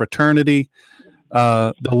closeness, the fraternity,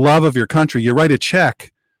 the love of your country. You write a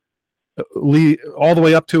check all the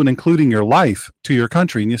way up to and including your life to your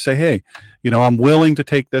country, and you say, hey, I'm willing to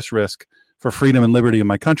take this risk for freedom and liberty in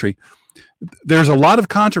my country. There's a lot of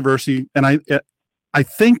controversy, and I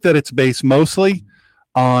think that it's based mostly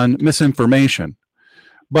on misinformation.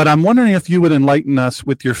 But I'm wondering if you would enlighten us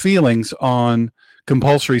with your feelings on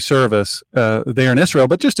compulsory service there in Israel,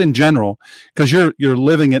 but just in general, because you're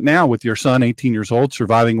living it now with your son, 18 years old,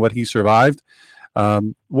 surviving what he survived.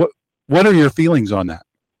 What are your feelings on that?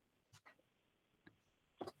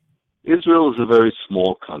 Israel is a very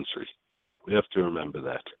small country. We have to remember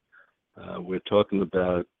that. We're talking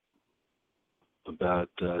about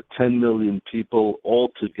 10 million people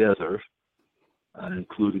altogether,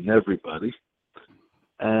 including everybody.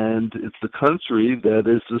 And it's a country that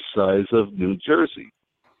is the size of New Jersey,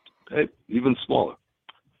 okay? Even smaller.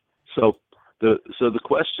 So the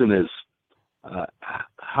question is,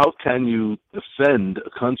 how can you defend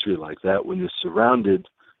a country like that when you're surrounded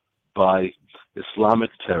by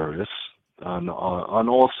Islamic terrorists on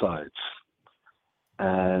all sides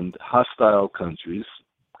and hostile countries?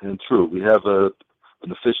 And true, we have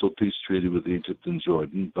an official peace treaty with Egypt and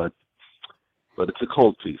Jordan, but it's a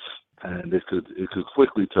cold peace. And it could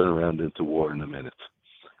quickly turn around into war in a minute.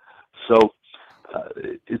 So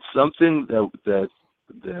it's something that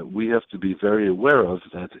we have to be very aware of,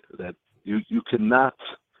 that you cannot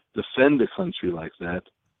defend a country like that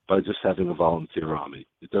by just having a volunteer army.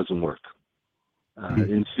 It doesn't work.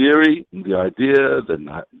 In theory, the idea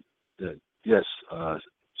that yes,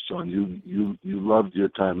 Sean, you loved your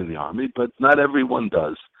time in the army, but not everyone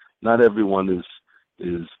does. Not everyone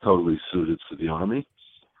is totally suited for the army.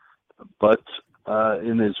 But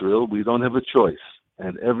in Israel, we don't have a choice,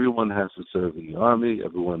 and everyone has to serve in the army.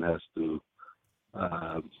 Everyone has to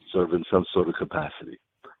serve in some sort of capacity,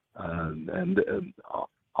 and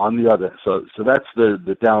on the other, so that's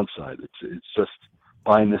the downside. It's just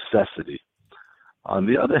by necessity. On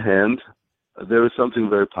the other hand, there is something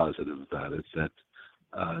very positive about it,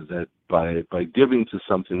 that by giving to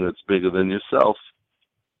something that's bigger than yourself,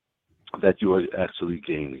 that you are actually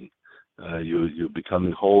gaining. You're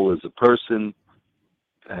becoming whole as a person,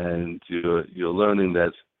 and you're learning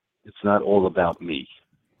that it's not all about me.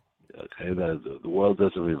 Okay, that the world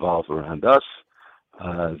doesn't revolve around us.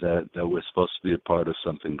 That we're supposed to be a part of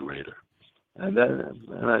something greater, and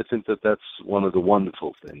I think that that's one of the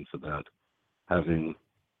wonderful things about having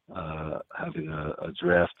a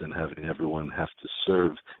draft and having everyone have to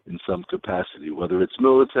serve in some capacity, whether it's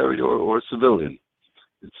military or civilian.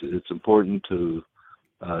 It's important to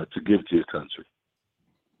give to your country.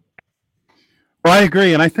 Well, I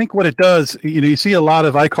agree, and I think what it does, you see a lot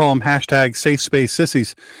of, I call them hashtag safe space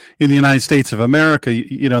sissies in the United States of America.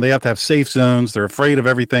 They have to have safe zones. They're afraid of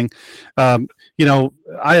everything. I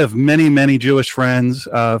have many Jewish friends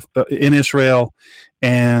in Israel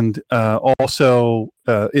and also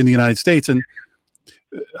in the United States, and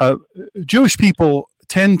Jewish people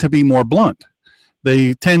tend to be more blunt.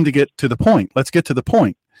 They tend to get to the point. Let's get to the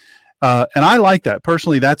point, and I like that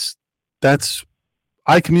personally. That's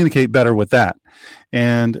I communicate better with that.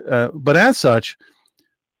 And but as such,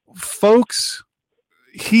 folks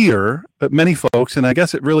here, many folks, and I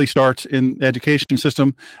guess it really starts in the education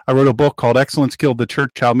system. I wrote a book called Excellence Killed the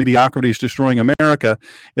Church, How Mediocrity is Destroying America.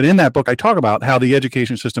 And in that book, I talk about how the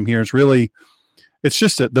education system here is really, it's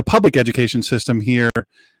just the public education system here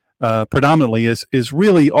predominantly is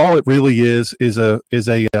really, all it really is a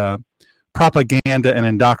propaganda and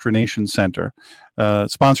indoctrination center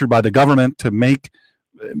sponsored by the government to make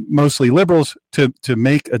mostly liberals to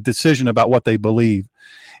make a decision about what they believe.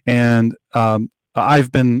 And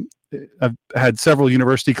I've had several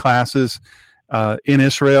university classes in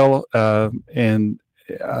Israel, and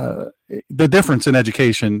the difference in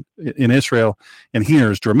education in Israel and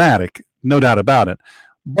here is dramatic, no doubt about it.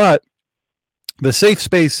 But the safe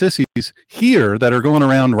space sissies here that are going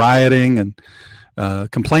around rioting and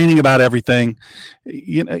complaining about everything,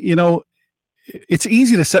 it's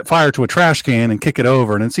easy to set fire to a trash can and kick it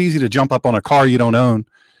over, and it's easy to jump up on a car you don't own,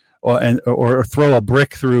 or throw a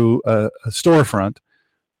brick through a storefront.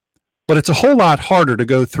 But it's a whole lot harder to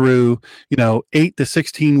go through, 8 to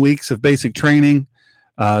 16 weeks of basic training,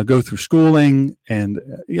 go through schooling, and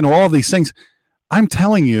all these things. I'm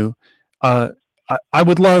telling you, I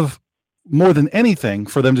would love more than anything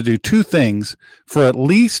for them to do 2 things for at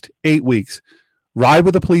least 8 weeks: ride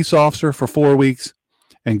with a police officer for 4 weeks,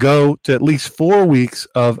 and go to at least 4 weeks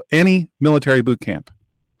of any military boot camp,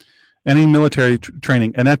 any military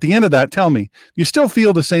training. And at the end of that, tell me, you still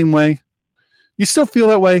feel the same way? You still feel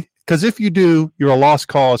that way? Because if you do, you're a lost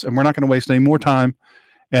cause, and we're not going to waste any more time,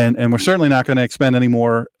 and we're certainly not going to expend any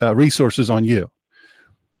more resources on you.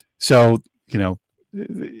 So,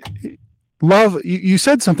 love, you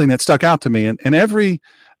said something that stuck out to me, and every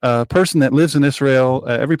person that lives in Israel,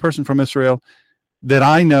 every person from Israel that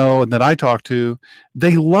I know and that I talk to,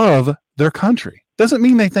 they love their country. Doesn't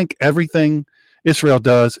mean they think everything Israel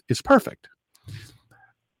does is perfect.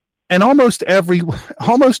 And almost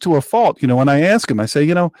to a fault, when I ask them, I say,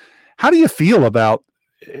 how do you feel about,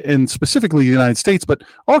 and specifically the United States, but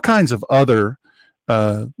all kinds of other,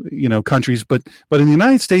 countries, but in the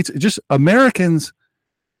United States, just Americans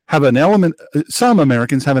have an element, some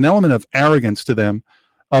Americans have an element of arrogance to them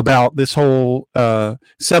about this whole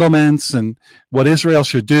settlements and what Israel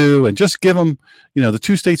should do, and just give them, the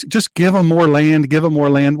 2 states, just give them more land, give them more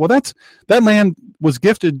land. Well, that land was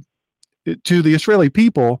gifted to the Israeli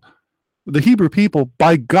people, the Hebrew people,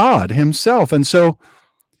 by God himself. And so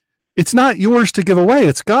it's not yours to give away,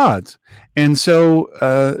 it's God's. And so,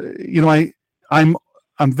 I'm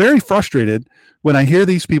very frustrated when I hear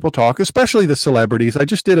these people talk, especially the celebrities. I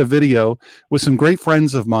just did a video with some great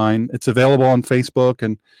friends of mine. It's available on Facebook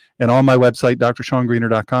and on my website,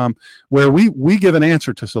 drshawngreener.com, where we give an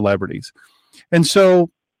answer to celebrities. And so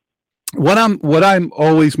what I'm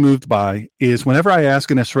always moved by is whenever I ask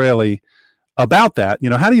an Israeli about that,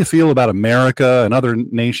 how do you feel about America and other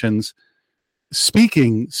nations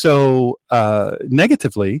speaking so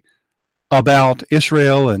negatively about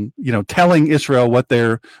Israel and, telling Israel what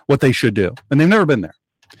they should do. And they've never been there.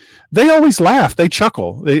 They always laugh. They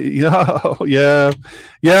chuckle. Yeah,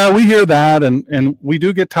 we hear that. And we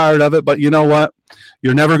do get tired of it. But you know what?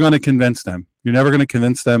 You're never going to convince them. You're never going to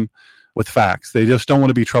convince them with facts. They just don't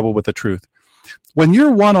want to be troubled with the truth. When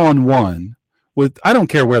you're one-on-one with, I don't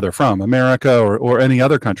care where they're from, America or any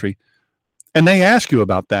other country, and they ask you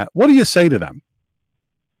about that, what do you say to them?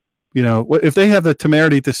 If they have the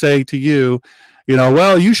temerity to say to you,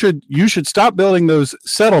 well, you should stop building those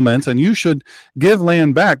settlements and you should give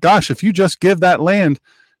land back. Gosh, if you just give that land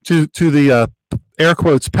to the air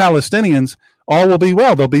quotes Palestinians, all will be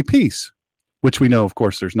well. There'll be peace, which we know, of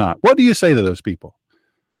course, there's not. What do you say to those people?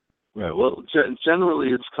 Right. Well, generally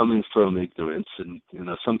it's coming from ignorance, and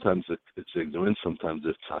sometimes it's ignorance, sometimes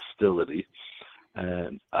it's hostility,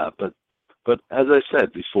 and but as I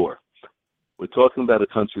said before, we're talking about a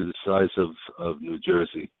country the size of New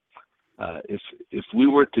Jersey. If we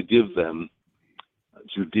were to give them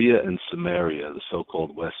Judea and Samaria, the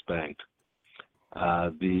so-called West Bank,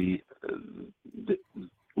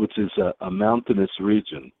 which is a mountainous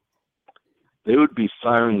region, they would be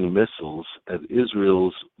firing missiles at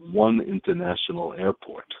Israel's one international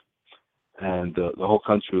airport, and the whole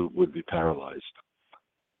country would be paralyzed.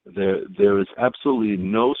 There is absolutely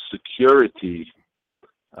no security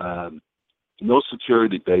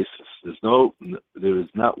basis. There is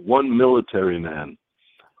not one military man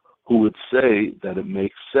who would say that it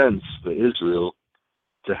makes sense for Israel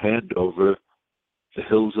to hand over the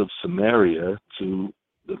hills of Samaria to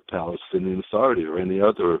the Palestinian Authority or any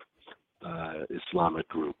other Islamic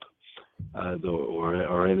group,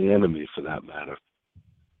 or any enemy for that matter.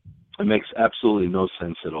 It makes absolutely no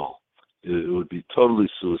sense at all. It would be totally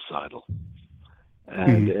suicidal.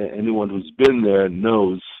 And anyone who's been there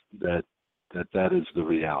knows that is the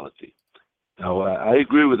reality. Now, I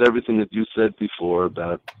agree with everything that you said before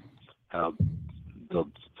about how the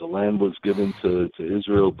land was given to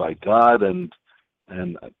Israel by God, and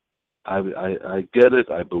I get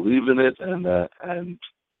it. I believe in it, and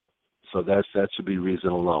so that should be reason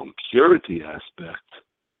alone. Purity aspect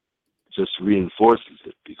just reinforces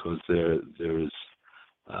it, because there is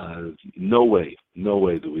no way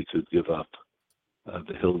that we could give up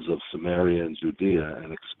the hills of Samaria and Judea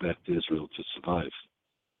and expect Israel to survive.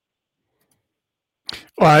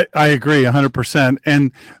 Well, I agree 100%.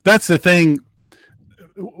 And that's the thing.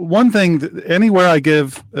 One thing, anywhere I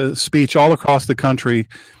give a speech all across the country,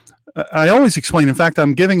 I always explain. In fact,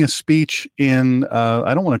 I'm giving a speech in,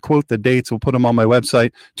 I don't want to quote the dates. We'll put them on my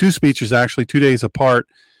website. 2 speeches, actually, 2 days apart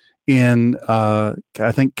in, I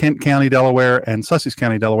think, Kent County, Delaware, and Sussex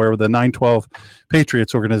County, Delaware, with the 912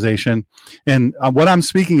 Patriots organization. And what I'm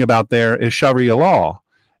speaking about there is Sharia law,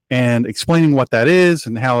 and explaining what that is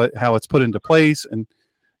and how it's put into place, and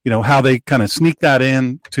how they kind of sneak that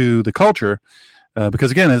in to the culture.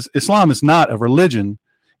 Because again, Islam is not a religion.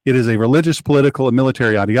 It is a religious, political, and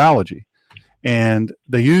military ideology. And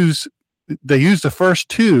they use the first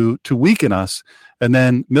 2 to weaken us, and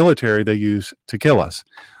then military they use to kill us.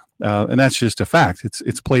 And that's just a fact.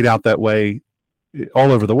 It's played out that way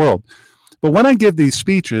all over the world. But when I give these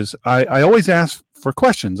speeches, I always ask for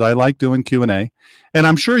questions. I like doing Q&A, and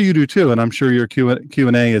I'm sure you do too. And I'm sure your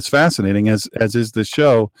Q&A is fascinating, as is this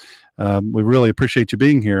show. We really appreciate you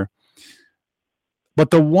being here. But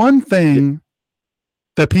the one thing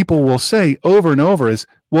that people will say over and over is,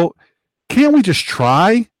 well, can't we just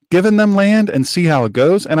try giving them land and see how it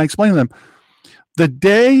goes? And I explain to them, the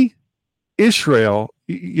day Israel,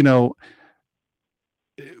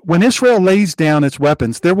 when Israel lays down its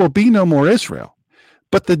weapons, there will be no more Israel.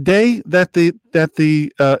 But the day that the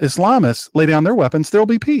Islamists lay down their weapons, there will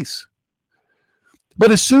be peace.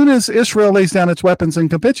 But as soon as Israel lays down its weapons and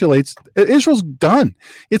capitulates, Israel's done.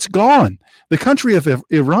 It's gone. The country of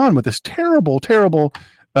Iran, with this terrible, terrible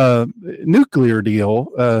nuclear deal,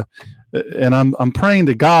 and I'm praying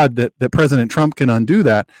to God that President Trump can undo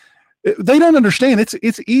that. They don't understand.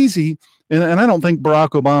 It's easy, and I don't think Barack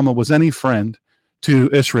Obama was any friend to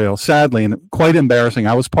Israel, sadly, and quite embarrassing.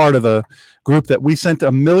 I was part of a group that we sent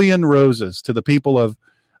 1 million roses to the people of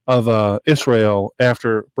Israel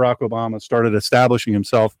after Barack Obama started establishing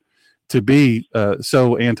himself to be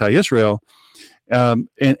so anti-Israel,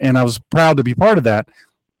 and I was proud to be part of that.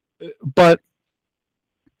 But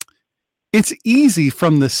it's easy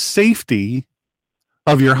from the safety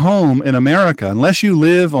of your home in America, unless you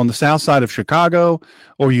live on the south side of Chicago,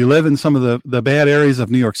 or you live in some of the bad areas of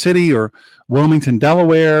New York City or Wilmington,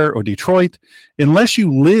 Delaware, or Detroit. Unless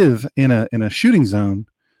you live in a shooting zone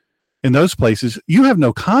in those places, you have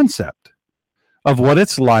no concept of what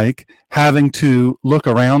it's like having to look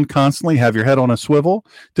around constantly, have your head on a swivel,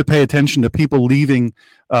 to pay attention to people leaving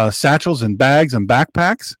satchels and bags and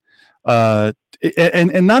backpacks.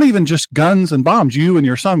 And not even just guns and bombs. You and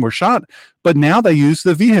your son were shot, but now they use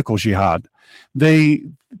the vehicle jihad. They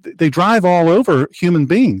drive all over human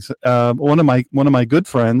beings. One of my good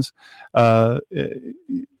friends, they're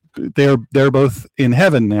both in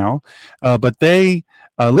heaven now, but they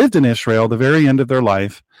lived in Israel the very end of their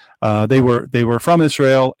life. They were from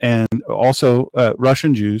Israel and also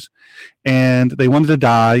Russian Jews, and they wanted to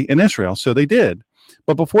die in Israel, so they did.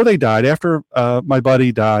 But before they died, after my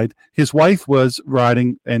buddy died, his wife was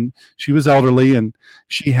riding, and she was elderly, and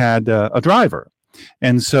she had a driver.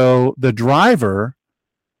 And so the driver,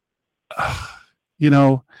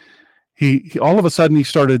 he all of a sudden he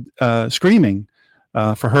started screaming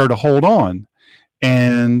for her to hold on,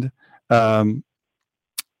 and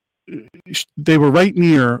they were right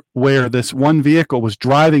near where this one vehicle was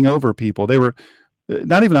driving over people. They were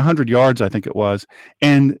not even 100 yards, I think it was.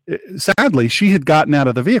 And sadly, she had gotten out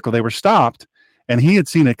of the vehicle. They were stopped, and he had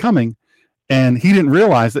seen it coming, and he didn't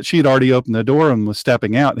realize that she had already opened the door and was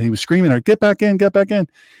stepping out. And he was screaming at her, "Get back in, get back in."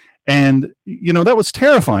 And, that was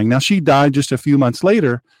terrifying. Now, she died just a few months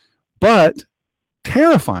later, but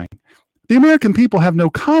terrifying. The American people have no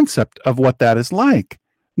concept of what that is like.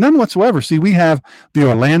 None whatsoever. See, we have the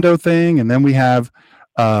Orlando thing, and then we have,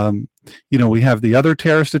 we have the other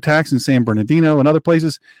terrorist attacks in San Bernardino and other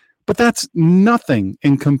places, but that's nothing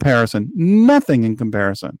in comparison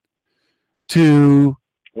to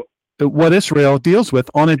what Israel deals with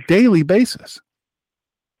on a daily basis.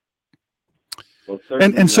 Well,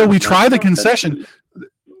 and so we try the concession.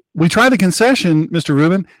 We try the concession, Mr.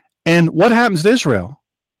 Rubin, and what happens to Israel?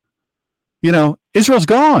 Israel's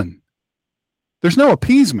gone. There's no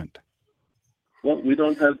appeasement. Well, we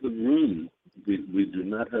don't have the room. We do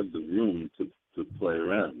not have the room to play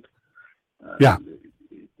around. Yeah.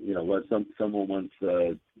 Someone once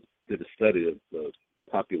did a study of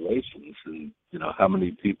populations, and how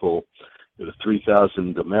many people. There were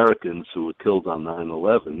 3,000 Americans who were killed on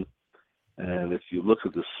 9/11, and if you look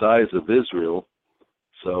at the size of Israel,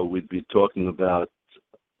 so we'd be talking about,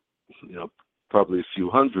 probably a few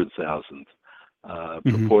 100,000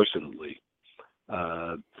 proportionately.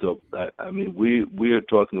 We are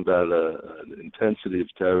talking about an intensity of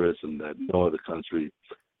terrorism that no other country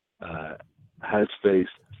has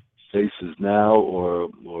faces now, or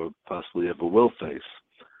possibly ever will face.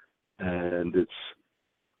 And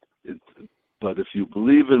but if you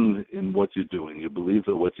believe in what you're doing, you believe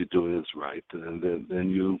that what you're doing is right, and then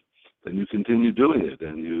you continue doing it,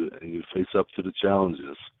 and you face up to the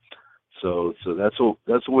challenges. So that's what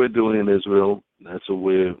we're doing in Israel. That's what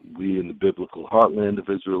we in the biblical heartland of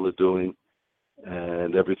Israel are doing,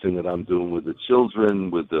 and everything that I'm doing with the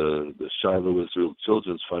children, with the Shiloh Israel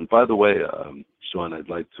Children's Fund. By the way, Sean, I'd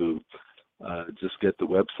like to just get the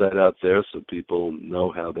website out there so people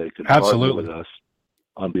know how they can partner with us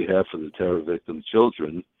on behalf of the terror victim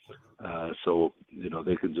children. So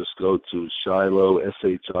they can just go to Shiloh,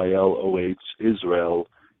 SHILOH, Israel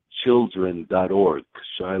Children.org,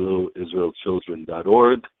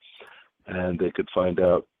 ShilohIsraelChildren.org, and they could find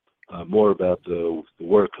out more about the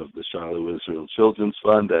work of the Shiloh Israel Children's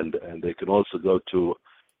Fund, and they can also go to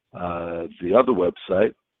the other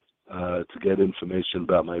website to get information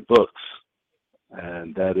about my books,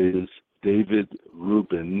 and that is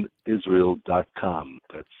DavidRubinIsrael.com.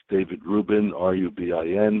 That's David Rubin,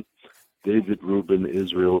 RUBIN,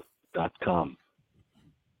 DavidRubinIsrael.com.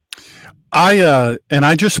 I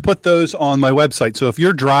just put those on my website. So if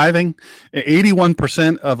you're driving,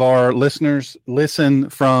 81% of our listeners listen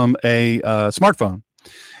from a smartphone.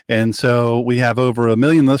 And so we have over 1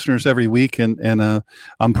 million listeners every week, and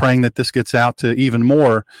I'm praying that this gets out to even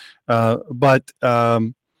more. But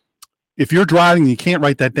if you're driving and you can't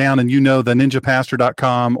write that down, and the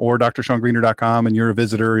ninjapastor.com or drshawngreener.com, and you're a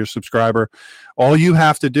visitor or a subscriber, all you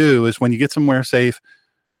have to do is, when you get somewhere safe,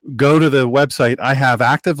 go to the website. I have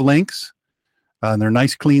active links, and they're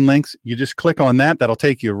nice, clean links. You just click on that. That'll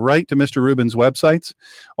take you right to Mr. Rubin's websites.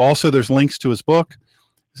 Also, there's links to his book,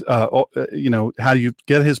 how you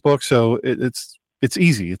get his book. So it's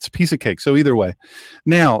easy. It's a piece of cake. So either way.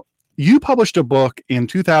 Now, you published a book in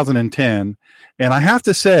 2010, and I have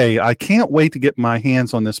to say, I can't wait to get my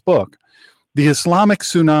hands on this book, The Islamic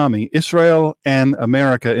Tsunami, Israel and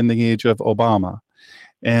America in the Age of Obama.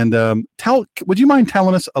 And would you mind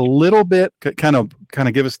telling us a little bit, kind of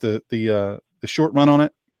give us the short run on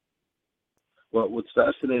it? Well, what's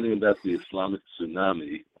fascinating about the Islamic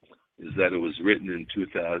Tsunami is that it was written in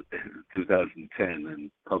 2010 and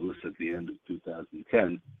published at the end of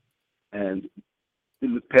 2010. And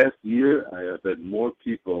in the past year, I have had more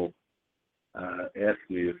people ask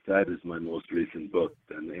me if that is my most recent book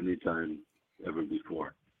than any time ever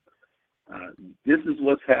before. This is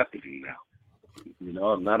what's happening now.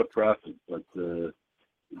 I'm not a prophet, but a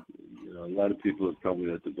lot of people have told me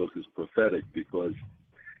that the book is prophetic because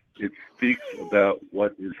it speaks about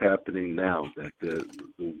what is happening now, that the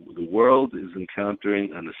world is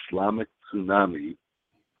encountering an Islamic tsunami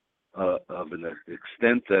of an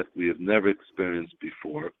extent that we have never experienced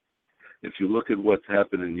before. If you look at what's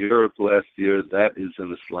happened in Europe last year, that is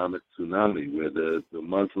an Islamic tsunami where the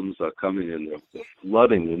Muslims are coming in, they're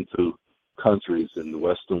flooding into countries in the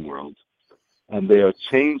Western world, and they are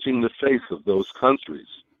changing the face of those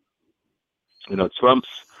countries.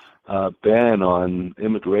 Trump's ban on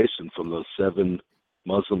immigration from those 7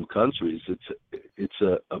 Muslim countries, it's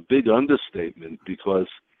a big understatement, because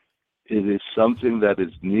it is something that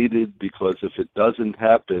is needed, because if it doesn't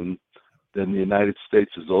happen, then the United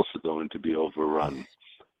States is also going to be overrun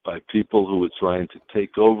by people who are trying to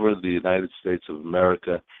take over the United States of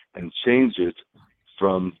America and change it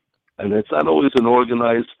from, and it's not always an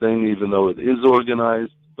organized thing, even though it is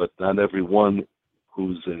organized, but not everyone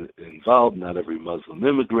who's involved, not every Muslim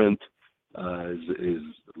immigrant is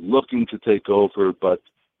looking to take over, but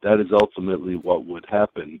that is ultimately what would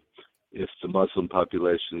happen if the Muslim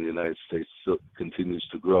population in the United States still continues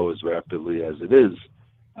to grow as rapidly as it is.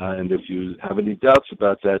 And if you have any doubts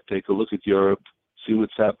about that, take a look at Europe, see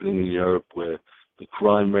what's happening in Europe, where the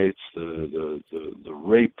crime rates, the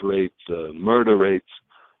rape rates, the murder rates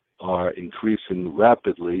are increasing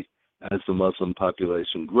rapidly as the Muslim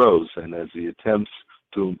population grows and as the attempts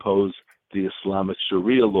to impose the Islamic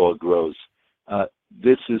Sharia law grows.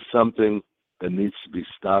 This is something that needs to be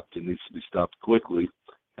stopped. It needs to be stopped quickly.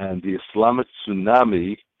 And the Islamic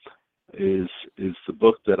Tsunami is the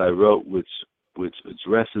book that I wrote, which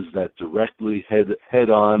addresses that directly, head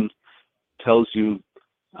on, tells you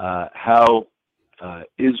how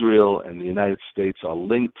Israel and the United States are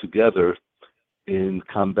linked together in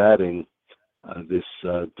combating this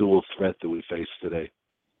dual threat that we face today.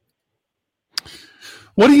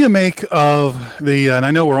 What do you make of and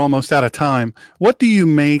I know we're almost out of time, what do you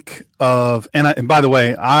make of, and by the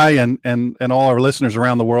way, I and all our listeners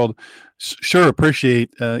around the world sure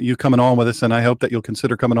appreciate you coming on with us, and I hope that you'll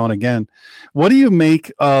consider coming on again. What do you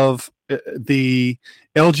make of the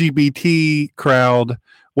LGBT crowd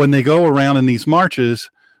when they go around in these marches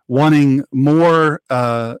wanting more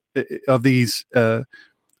of these,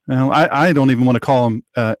 I don't even want to call them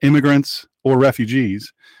immigrants or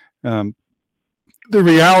refugees. The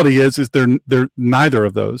reality is they're neither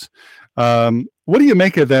of those. What do you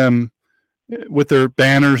make of them with their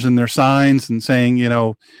banners and their signs and saying,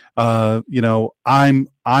 I'm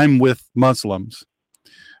with Muslims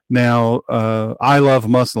now. I love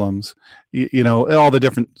Muslims. All the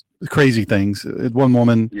different crazy things. One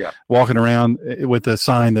woman walking around with a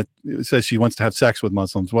sign that says she wants to have sex with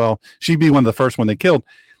Muslims. Well, she'd be one of the first one they killed.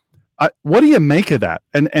 What do you make of that?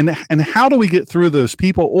 And how do we get through those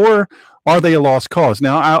people, or are they a lost cause?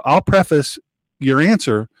 Now, I'll preface your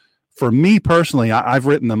answer. For me personally, I've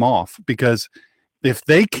written them off, because if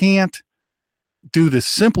they can't do the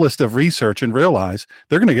simplest of research and realize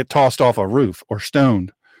they're going to get tossed off a roof or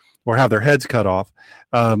stoned or have their heads cut off,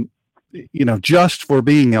 just for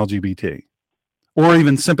being LGBT or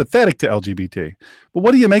even sympathetic to LGBT. But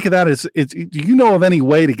what do you make of that? Do you know of any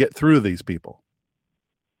way to get through these people?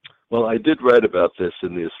 Well, I did write about this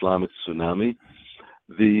in the Islamic Tsunami.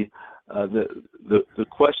 The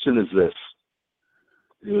question is this: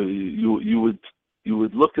 you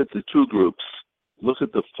would look at the two groups, look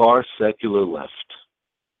at the far secular left,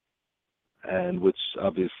 and which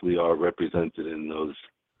obviously are represented in those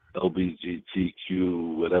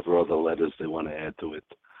LGBTQ, whatever other letters they want to add to it.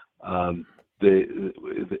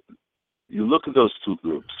 You look at those two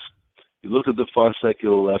groups. You look at the far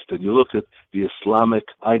secular left, and you look at the Islamic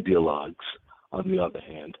ideologues, on the other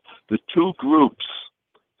hand. The two groups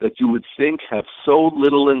that you would think have so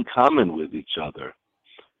little in common with each other.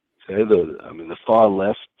 The far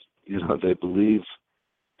left, they believe,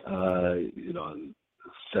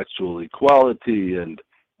 sexual equality and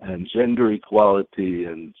gender equality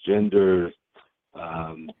and gender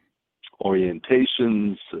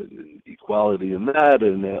orientations, and equality in that,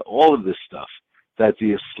 and all of this stuff that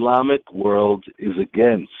the Islamic world is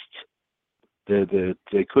against.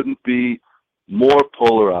 They couldn't be more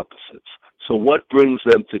polar opposites. So what brings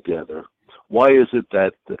them together? Why is it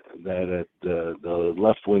that at the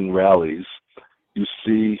left-wing rallies you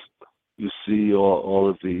see all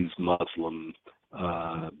of these Muslim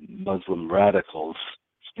radicals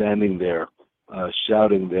standing there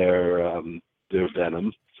shouting their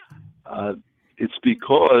venom? It's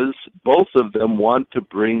because both of them want to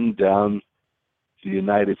bring down the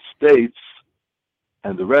United States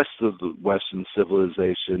and the rest of the Western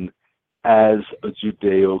civilization as a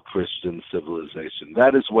Judeo-Christian civilization.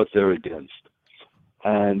 That is what they're against.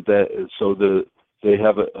 And so they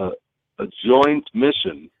have a joint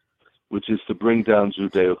mission, which is to bring down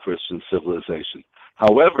Judeo-Christian civilization.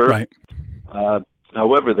 However,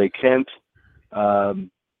 they can't,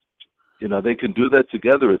 they can do that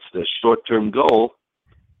together. It's their short-term goal,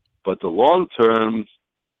 but the long-term,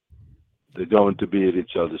 they're going to be at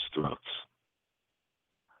each other's throats.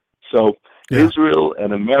 So Israel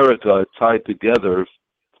and America are tied together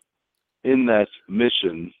in that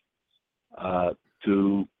mission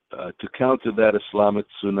to counter that Islamic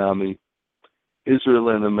tsunami, Israel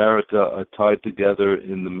and America are tied together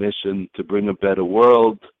in the mission to bring a better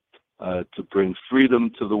world, to bring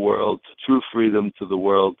freedom to the world, true freedom to the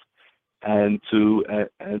world, and to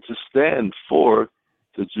stand for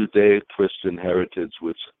the Judeo-Christian heritage,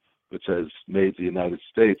 which has made the United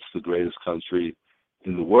States the greatest country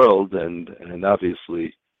in the world, and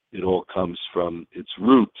obviously it all comes from its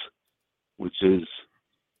root, which is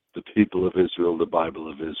the people of Israel, the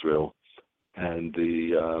Bible of Israel, and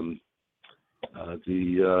the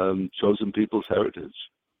chosen people's heritage.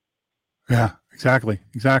 Yeah, exactly.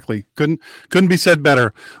 Couldn't be said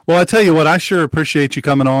better. Well, I tell you what, I sure appreciate you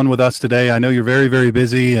coming on with us today. I know you're very, very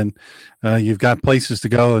busy, and you've got places to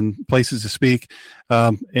go and places to speak.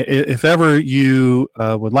 If ever you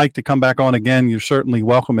would like to come back on again, you're certainly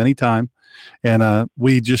welcome anytime. And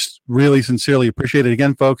we just really sincerely appreciate it.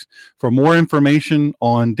 Again, folks, for more information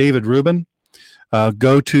on David Rubin,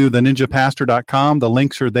 go to theninjapastor.com. The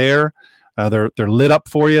links are there. They're lit up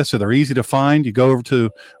for you, so they're easy to find. You go over to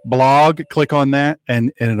blog, click on that,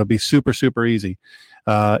 and it'll be super, super easy.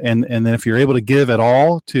 And then if you're able to give at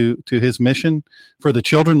all to his mission for the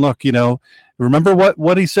children, look, remember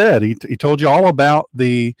what he said. He told you all about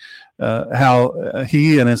the how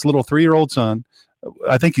he and his little 3-year-old son,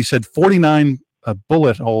 I think he said 49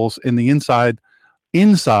 bullet holes in the inside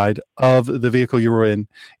of the vehicle you were in,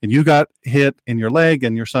 and you got hit in your leg,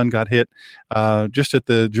 and your son got hit just at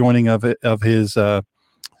the joining of his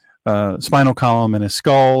spinal column and his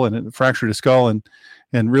skull, and it fractured his skull, and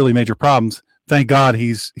really major problems. Thank God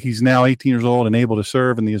he's now 18 years old and able to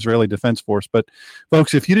serve in the Israeli Defense Force. But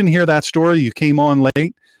folks, if you didn't hear that story, you came on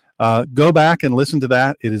late, go back and listen to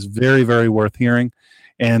that. It is very, very worth hearing.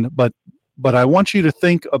 But I want you to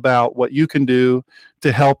think about what you can do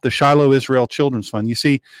to help the Shiloh Israel Children's Fund. You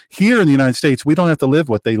see, here in the United States, we don't have to live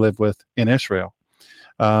what they live with in Israel.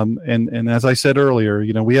 And as I said earlier,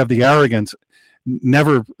 we have the arrogance.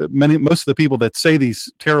 Most of the people that say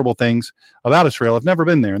these terrible things about Israel have never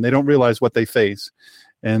been there, and they don't realize what they face.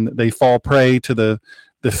 And they fall prey to the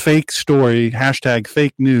fake story,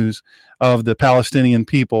 #fake news of the Palestinian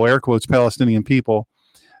people, air quotes Palestinian people.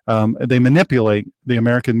 They manipulate the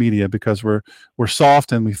American media because we're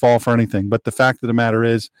soft and we fall for anything. But the fact of the matter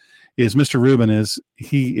is Mr. Rubin is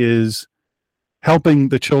helping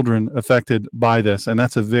the children affected by this, and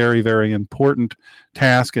that's a very, very important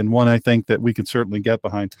task, and one I think that we can certainly get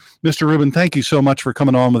behind. Mr. Rubin, thank you so much for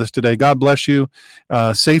coming on with us today. God bless you.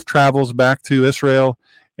 Safe travels back to Israel,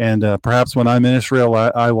 and perhaps when I'm in Israel,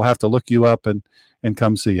 I will have to look you up and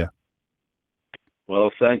come see you. Well,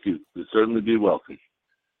 thank you. You'll certainly be welcome.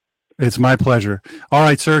 It's my pleasure. All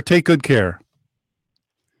right, sir. Take good care.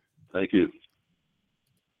 Thank you.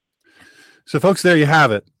 So, folks, there you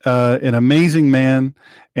have it. An amazing man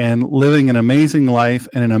and living an amazing life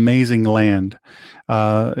in an amazing land.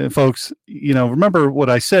 Folks, remember what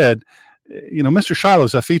I said. Mr. Shiloh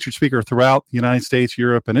is a featured speaker throughout the United States,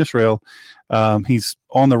 Europe, and Israel. He's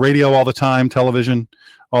on the radio all the time, television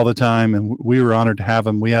all the time, and we were honored to have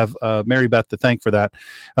him. We have Mary Beth to thank for that.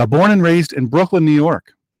 Born and raised in Brooklyn, New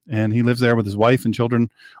York. And he lives there with his wife and children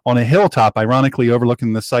on a hilltop, ironically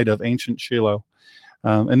overlooking the site of ancient Shiloh.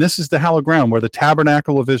 And this is the hallowed ground where the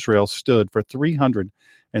tabernacle of Israel stood for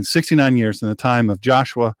 369 years in the time of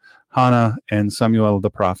Joshua, Hannah, and Samuel the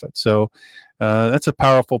prophet. So that's a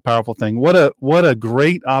powerful, powerful thing. What a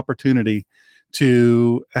great opportunity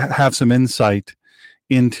to have some insight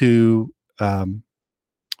into a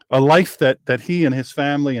life that he and his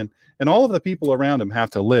family and all of the people around him have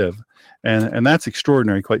to live. And that's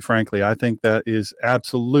extraordinary, quite frankly. I think that is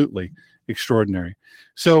absolutely extraordinary.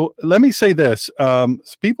 So let me say this.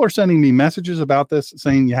 People are sending me messages about this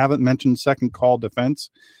saying you haven't mentioned Second Call Defense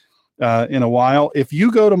in a while. If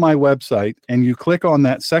you go to my website and you click on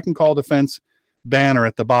that Second Call Defense banner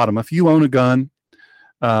at the bottom, if you own a gun,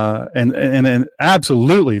 and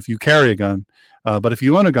absolutely if you carry a gun, but if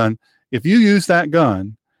you own a gun, if you use that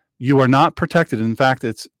gun, you are not protected. In fact,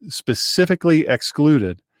 it's specifically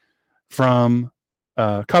excluded from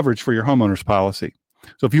coverage for your homeowner's policy.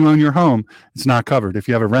 So if you own your home, it's not covered. If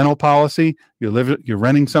you have a rental policy, you're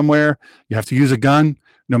renting somewhere, you have to use a gun,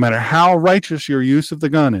 no matter how righteous your use of the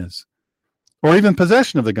gun is, or even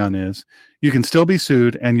possession of the gun is, you can still be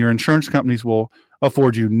sued, and your insurance companies will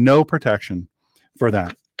afford you no protection for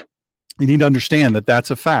that. You need to understand that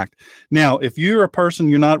that's a fact. Now, if you're a person,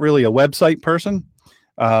 you're not really a website person,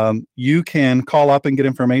 you can call up and get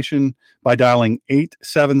information by dialing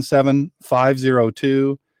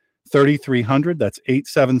 877-502-3300. That's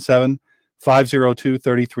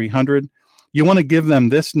 877-502-3300. You want to give them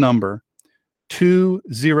this number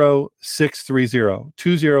 20630.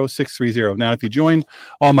 20630. Now, if you join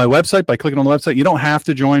on my website by clicking on the website, you don't have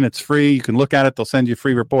to join. It's free. You can look at it. They'll send you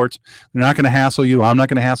free reports. They're not going to hassle you. I'm not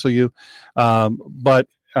going to hassle you. But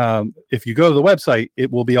if you go to the website, it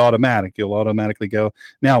will be automatic. You'll automatically go.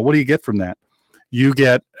 Now, what do you get from that? You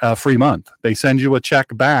get a free month. They send you a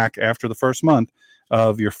check back after the first month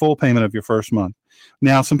of your full payment of your first month.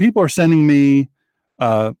 Now, some people are sending me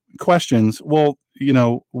questions. Well,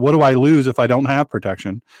 what do I lose if I don't have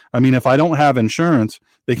protection? I mean, if I don't have insurance,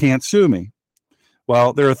 they can't sue me.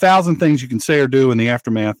 Well, there are 1,000 things you can say or do in the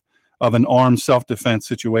aftermath of an armed self-defense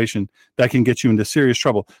situation that can get you into serious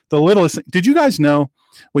trouble. The littlest thing, did you guys know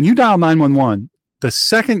when you dial 911, the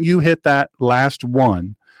second you hit that last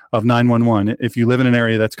one of 911, if you live in an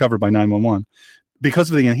area that's covered by 911,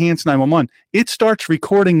 because of the enhanced 911, it starts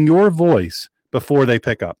recording your voice before they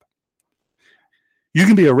pick up. You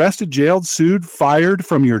can be arrested, jailed, sued, fired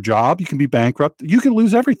from your job. You can be bankrupt. You can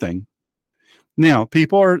lose everything. Now,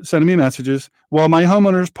 people are sending me messages. Well, my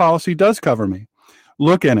homeowner's policy does cover me.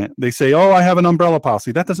 Look in it. They say, oh, I have an umbrella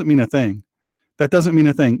policy. That doesn't mean a thing. That doesn't mean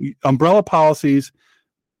a thing. Umbrella policies,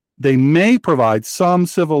 they may provide some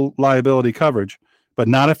civil liability coverage, but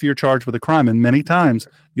not if you're charged with a crime. And many times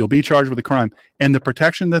you'll be charged with a crime. And the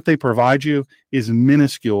protection that they provide you is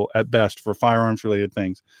minuscule at best for firearms related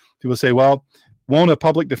things. People say, well, won't a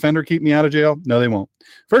public defender keep me out of jail? No, they won't.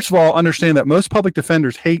 First of all, understand that most public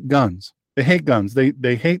defenders hate guns. They hate guns.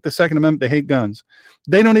 They hate the Second Amendment. They hate guns.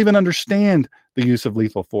 They don't even understand the use of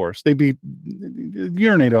lethal force. They'd be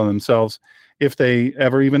urinate on themselves if they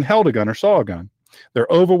ever even held a gun or saw a gun. They're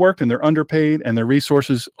overworked and they're underpaid and their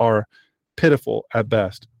resources are pitiful at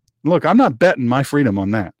best. Look, I'm not betting my freedom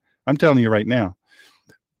on that. I'm telling you right now.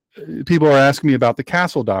 People are asking me about the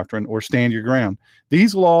castle doctrine or stand your ground.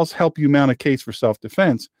 These laws help you mount a case for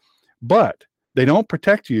self-defense, but they don't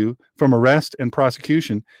protect you from arrest and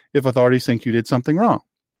prosecution if authorities think you did something wrong.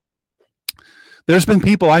 There's been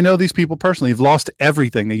people, I know these people personally, have lost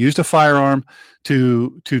everything. They used a firearm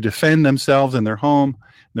to defend themselves and their home,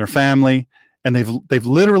 their family, and they've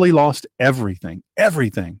literally lost everything,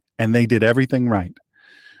 and they did everything right.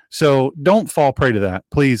 So don't fall prey to that,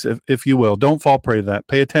 please, if you will. Don't fall prey to that.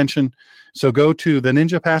 Pay attention. So go to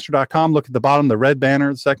theninjapastor.com, look at the bottom, the red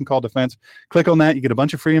banner, the Second Call Defense. Click on that. You get a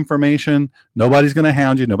bunch of free information. Nobody's going to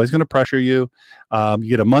hound you. Nobody's going to pressure you. You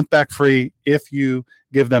get a month back free if you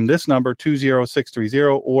give them this number,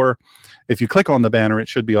 20630, or if you click on the banner, it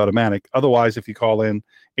should be automatic. Otherwise, if you call in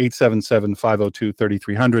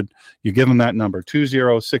 877-502-3300, you give them that number,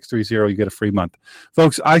 20630, you get a free month.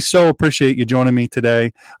 Folks, I so appreciate you joining me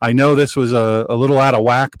today. I know this was a little out of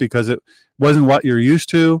whack because it wasn't what you're used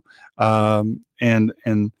to. And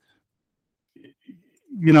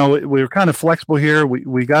we were kind of flexible here.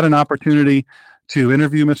 We got an opportunity to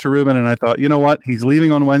interview Mr. Rubin, and I thought, you know what? He's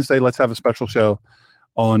leaving on Wednesday. Let's have a special show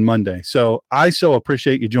on Monday. So I so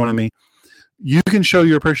appreciate you joining me. You can show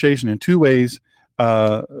your appreciation in two ways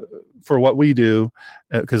for what we do,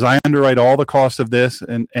 because I underwrite all the costs of this,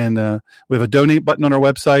 and we have a donate button on our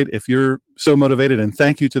website if you're so motivated, and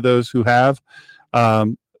thank you to those who have.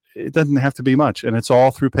 It doesn't have to be much, and it's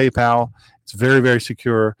all through PayPal. It's very, very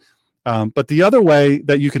secure. But the other way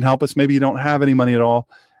that you can help us, maybe you don't have any money at all,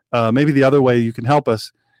 maybe the other way you can help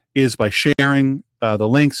us is by sharing the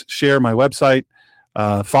links, share my website,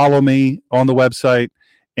 follow me on the website,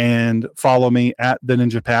 and follow me at the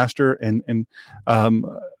Ninja Pastor. And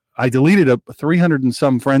I deleted 300 and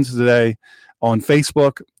some friends today on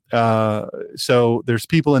Facebook. So there's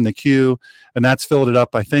people in the queue, and that's filled it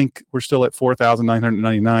up. I think we're still at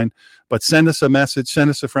 4,999, but send us a message, send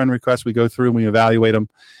us a friend request. We go through and we evaluate them,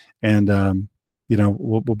 and,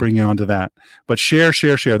 we'll bring you on to that. But share.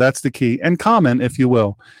 That's the key. And comment, if you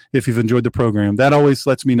will, if you've enjoyed the program. That always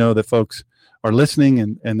lets me know that folks are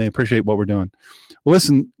listening and they appreciate what we're doing. Well,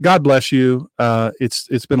 listen, God bless you.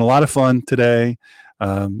 It's been a lot of fun today.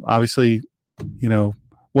 Obviously,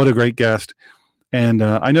 what a great guest. And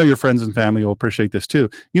I know your friends and family will appreciate this too.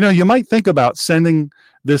 You might think about sending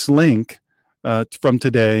this link from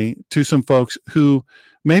today to some folks who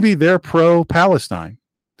maybe they're pro-Palestine.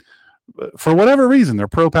 For whatever reason, they're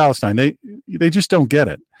pro-Palestine. They just don't get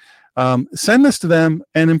it. Send this to them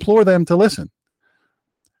and implore them to listen.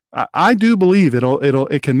 I do believe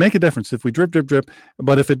it can make a difference if we drip.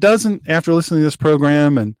 But if it doesn't, after listening to this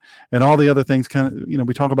program and all the other things,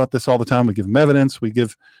 we talk about this all the time. We give them evidence. We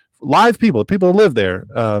give live people who live there,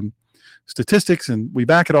 statistics, and we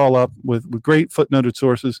back it all up with great footnoted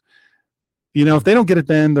sources. If they don't get it,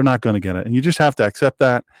 then they're not going to get it. And you just have to accept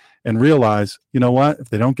that and realize, what? If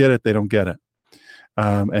they don't get it, they don't get it.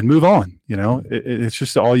 And move on. It's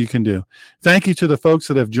just all you can do. Thank you to the folks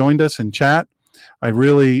that have joined us in chat. I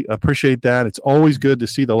really appreciate that. It's always good to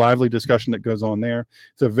see the lively discussion that goes on there.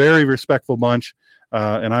 It's a very respectful bunch,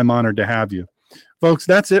 and I'm honored to have you. Folks,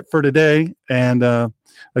 that's it for today. And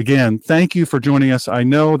again, thank you for joining us. I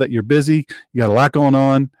know that you're busy. You got a lot going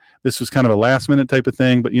on. This was kind of a last-minute type of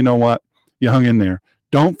thing, but you know what? You hung in there.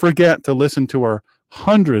 Don't forget to listen to our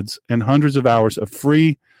hundreds and hundreds of hours of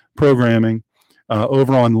free programming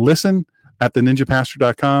over on Listen at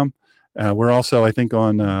theninjapastor.com. We're also, I think,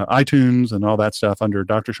 on iTunes and all that stuff under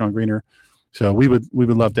Dr. Sean Greener. So we would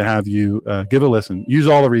love to have you give a listen. Use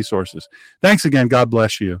all the resources. Thanks again. God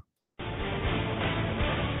bless you.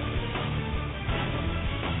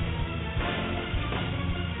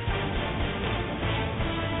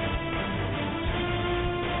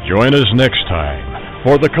 Join us next time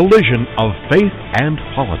for the collision of faith and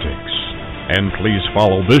politics. And please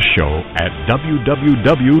follow this show at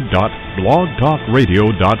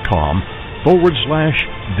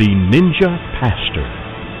www.blogtalkradio.com/The Ninja Pastor.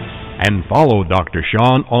 And follow Dr.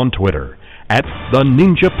 Sean on Twitter at The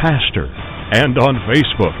Ninja Pastor and on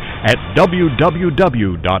Facebook at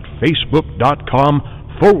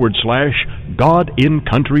www.facebook.com/God in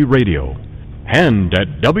Country Radio and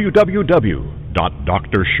at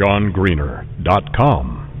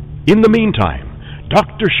www.drseangreener.com. In the meantime,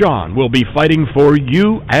 Dr. Sean will be fighting for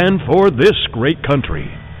you and for this great country.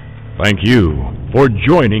 Thank you for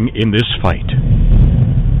joining in this fight.